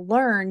loves to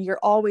learn, you're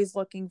always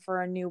looking for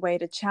a new way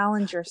to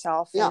challenge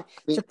yourself Yeah, and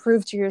I to mean,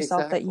 prove to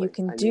yourself that you exactly.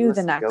 can I mean, do the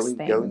listen, next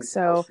thing. going to House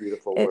So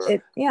Beautiful, it, where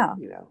it yeah.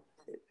 you know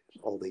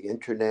all the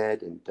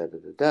internet and da da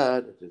da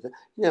da da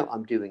da.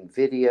 I'm doing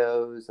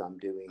videos, I'm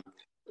doing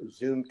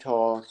Zoom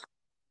talk,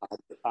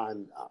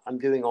 I'm I'm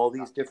doing all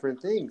these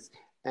different things,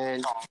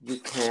 and you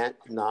can't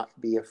not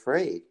be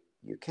afraid.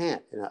 You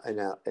can't.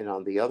 And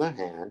on the other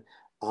hand,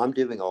 I'm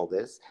doing all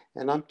this,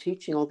 and I'm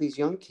teaching all these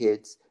young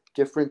kids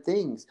different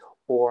things,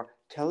 or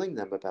telling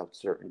them about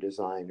certain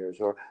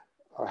designers, or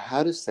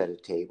how to set a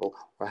table,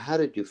 or how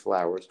to do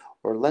flowers,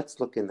 or let's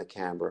look in the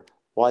camera,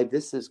 why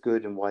this is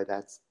good and why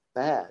that's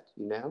bad.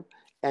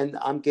 And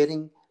I'm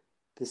getting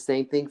the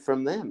same thing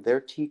from them. They're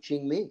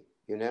teaching me.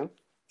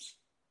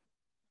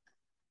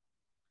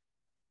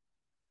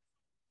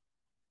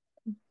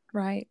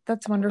 Right.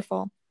 That's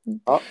wonderful.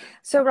 Oh,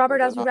 So,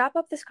 Robert, hold as we on. wrap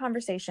up this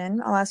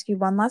conversation, I'll ask you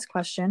one last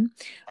question.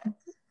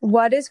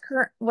 What is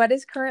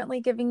currently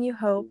giving you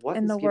hope What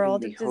in is the giving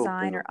world me of hope in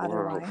design the or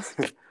world? otherwise?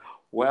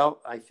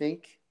 Well, I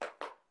think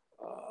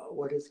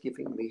what is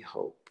giving me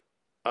hope?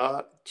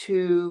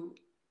 To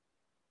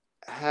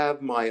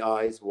have my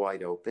eyes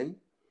wide open,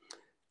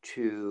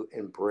 to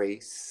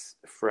embrace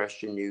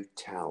fresh and new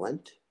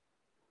talent,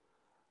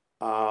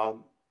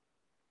 um,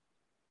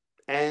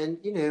 and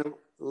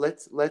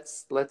let's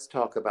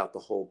talk about the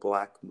whole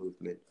Black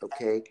movement.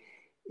 Okay,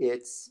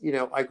 it's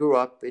I grew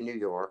up in New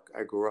York.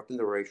 I grew up in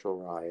the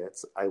racial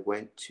riots. I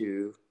went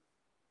to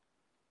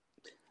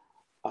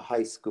a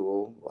high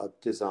school of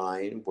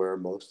design where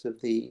most of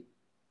the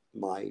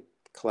my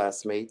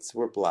classmates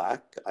were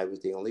Black. I was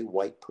the only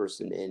white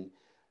person in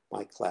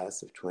my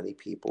class of 20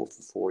 people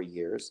for 4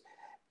 years,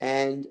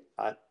 and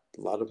a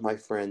lot of my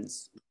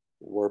friends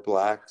were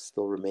Black,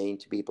 still remain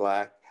to be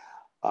Black,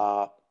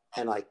 uh,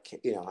 and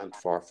I'm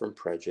far from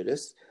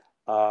prejudiced.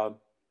 Uh,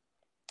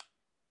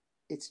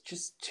 it's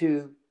just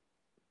to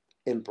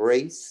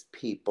embrace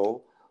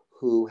people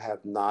who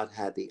have not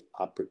had the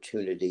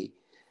opportunity.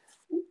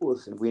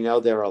 Listen, we know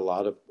there are a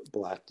lot of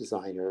Black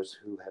designers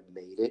who have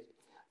made it,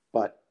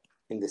 but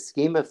in the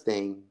scheme of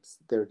things,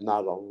 there are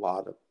not a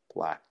lot of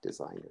Black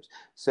designers.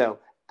 So,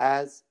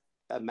 as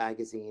a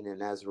magazine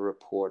and as a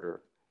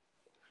reporter,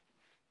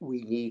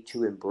 we need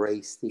to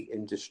embrace the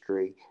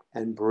industry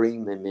and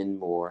bring them in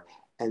more.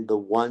 And the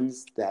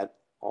ones that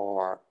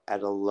are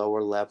at a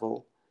lower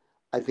level,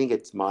 I think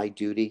it's my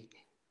duty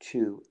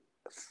to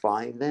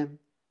find them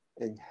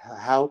and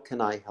how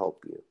can I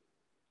help you?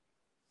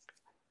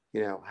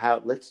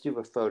 How let's do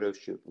a photo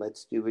shoot,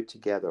 let's do it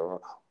together,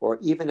 or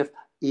even if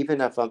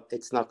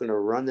it's not going to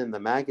run in the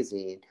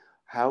magazine,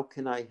 how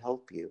can I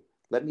help you?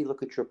 Let me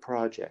look at your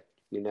project,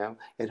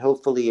 and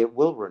hopefully it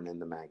will run in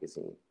the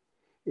magazine.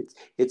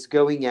 It's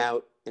going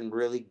out and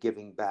really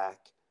giving back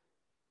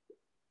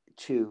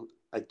to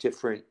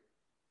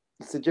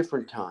it's a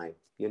different time,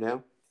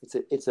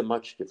 it's a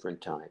much different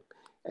time.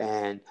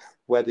 And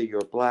whether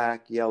you're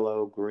black,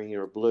 yellow, green,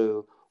 or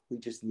blue, we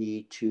just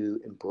need to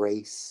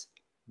embrace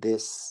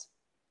this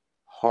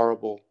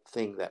horrible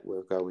thing that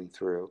we're going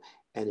through.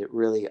 And it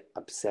really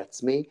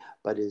upsets me,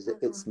 but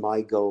it's my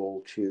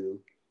goal to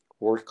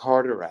work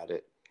harder at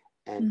it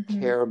and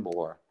care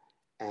more.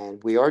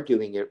 And we are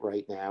doing it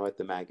right now at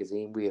the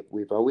magazine.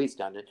 We've always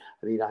done it.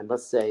 I mean, I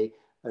must say,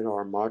 in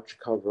our March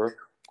cover,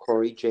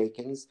 Corey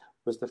Jenkins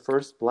was the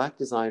first black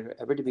designer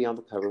ever to be on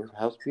the cover of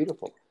House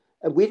Beautiful.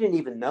 And we didn't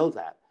even know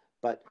that.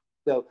 But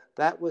so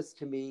that was,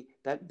 to me,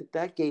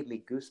 that gave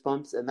me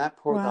goosebumps. And that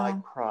poor guy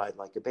cried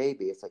like a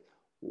baby. It's like,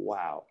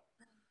 wow.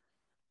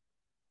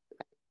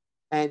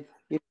 And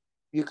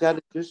you got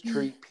to just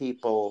treat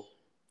people.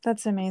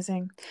 That's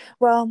amazing.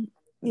 Well,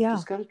 you yeah.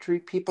 just got to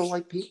treat people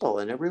like people,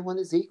 and everyone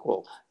is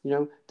equal.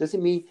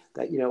 Doesn't mean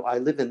that, I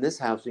live in this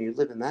house and you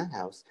live in that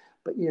house,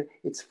 but,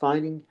 it's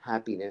finding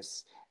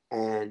happiness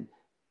and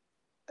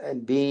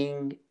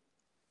being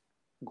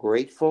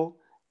grateful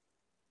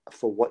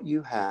for what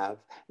you have.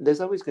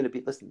 There's always going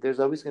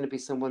to be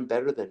someone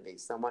better than me,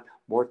 someone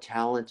more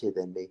talented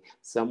than me,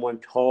 someone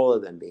taller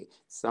than me,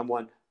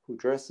 someone who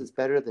dresses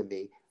better than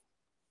me.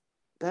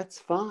 That's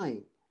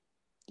fine,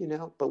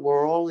 but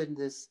we're all in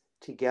this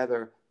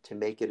together to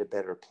make it a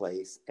better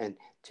place and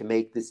to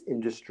make this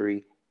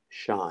industry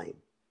shine.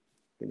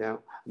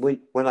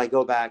 When I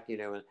go back,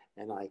 and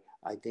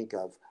I think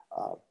of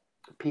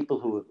people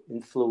who have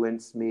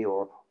influenced me,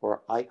 or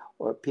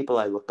people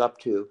I look up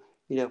to.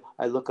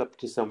 I look up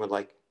to someone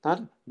like,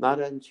 not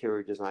an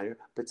interior designer,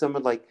 but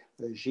someone like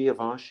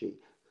Givenchy,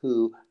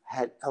 who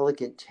had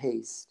elegant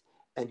taste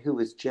and who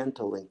was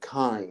gentle and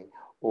kind,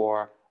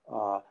 or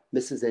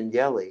Mrs.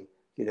 Agnelli,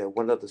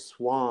 one of the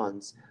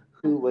swans,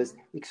 who was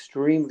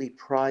extremely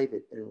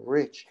private and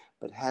rich,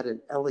 but had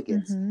an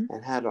elegance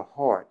and had a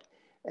heart.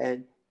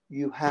 And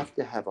you have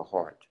to have a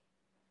heart.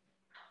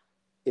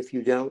 If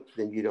you don't,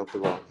 then you don't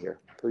belong here,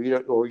 or you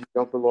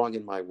don't belong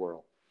in my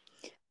world.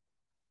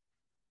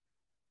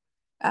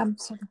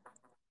 Absolutely.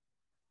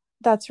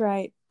 That's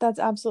right. That's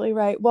absolutely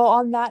right. Well,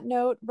 on that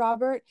note,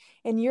 Robert,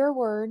 in your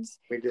words,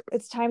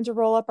 it's time to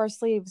roll up our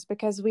sleeves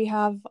because we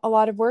have a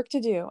lot of work to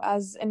do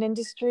as an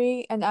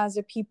industry and as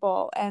a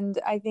people. And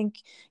I think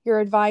your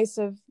advice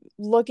of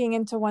looking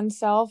into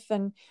oneself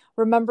and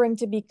remembering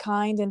to be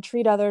kind and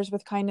treat others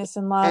with kindness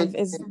and love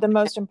is the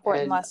most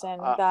important lesson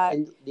that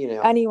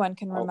anyone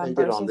can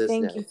remember. So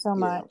thank you so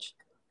much.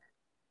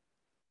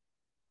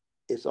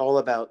 It's all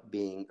about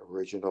being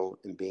original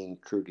and being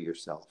true to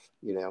yourself.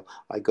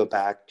 I go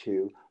back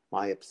to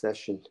my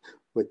obsession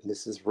with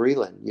Mrs.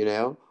 Vreeland.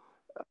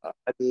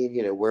 I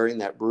mean, wearing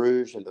that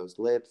rouge and those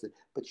lips,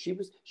 but she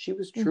was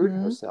true to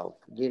herself.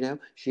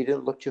 She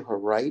didn't look to her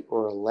right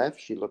or her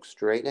left. She looked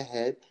straight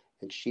ahead,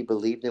 and she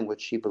believed in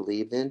what she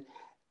believed in,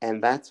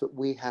 and that's what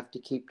we have to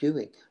keep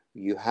doing.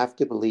 You have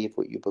to believe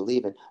what you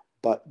believe in,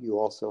 but you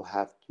also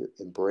have to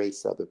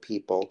embrace other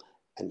people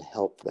and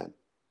help them.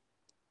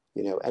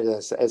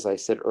 As I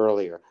said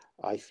earlier,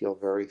 I feel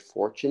very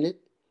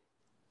fortunate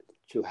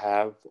to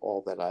have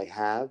all that I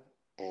have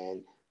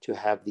and to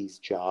have these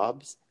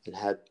jobs and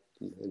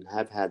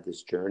have had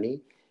this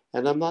journey.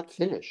 And I'm not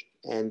finished.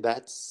 And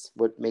that's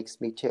what makes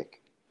me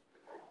tick.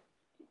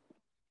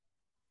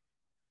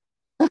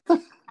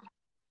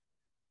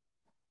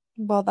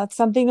 Well, that's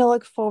something to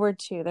look forward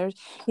to.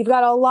 You've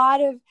got a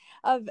lot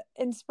of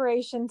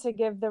inspiration to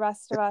give the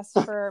rest of us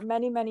for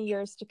many, many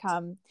years to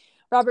come.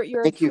 Robert,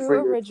 you're a true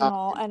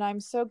original, and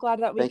I'm so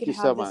glad that we could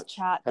have this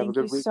chat. Thank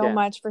you so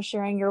much for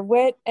sharing your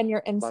wit and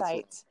your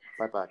insights.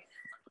 Bye-bye.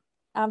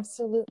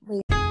 Absolutely.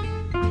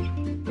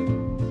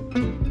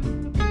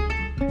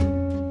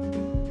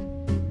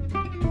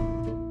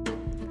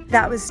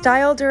 That was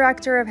Style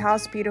Director of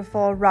House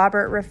Beautiful,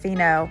 Robert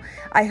Rufino.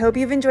 I hope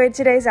you've enjoyed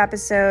today's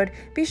episode.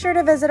 Be sure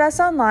to visit us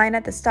online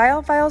at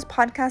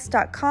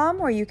thestylefilespodcast.com,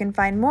 where you can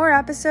find more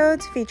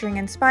episodes featuring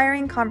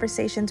inspiring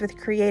conversations with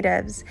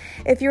creatives.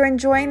 If you're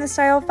enjoying the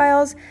Style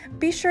Files,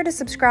 be sure to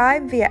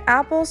subscribe via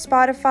Apple,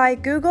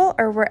 Spotify, Google,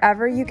 or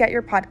wherever you get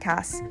your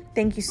podcasts.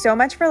 Thank you so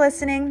much for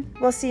listening.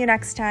 We'll see you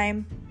next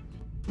time.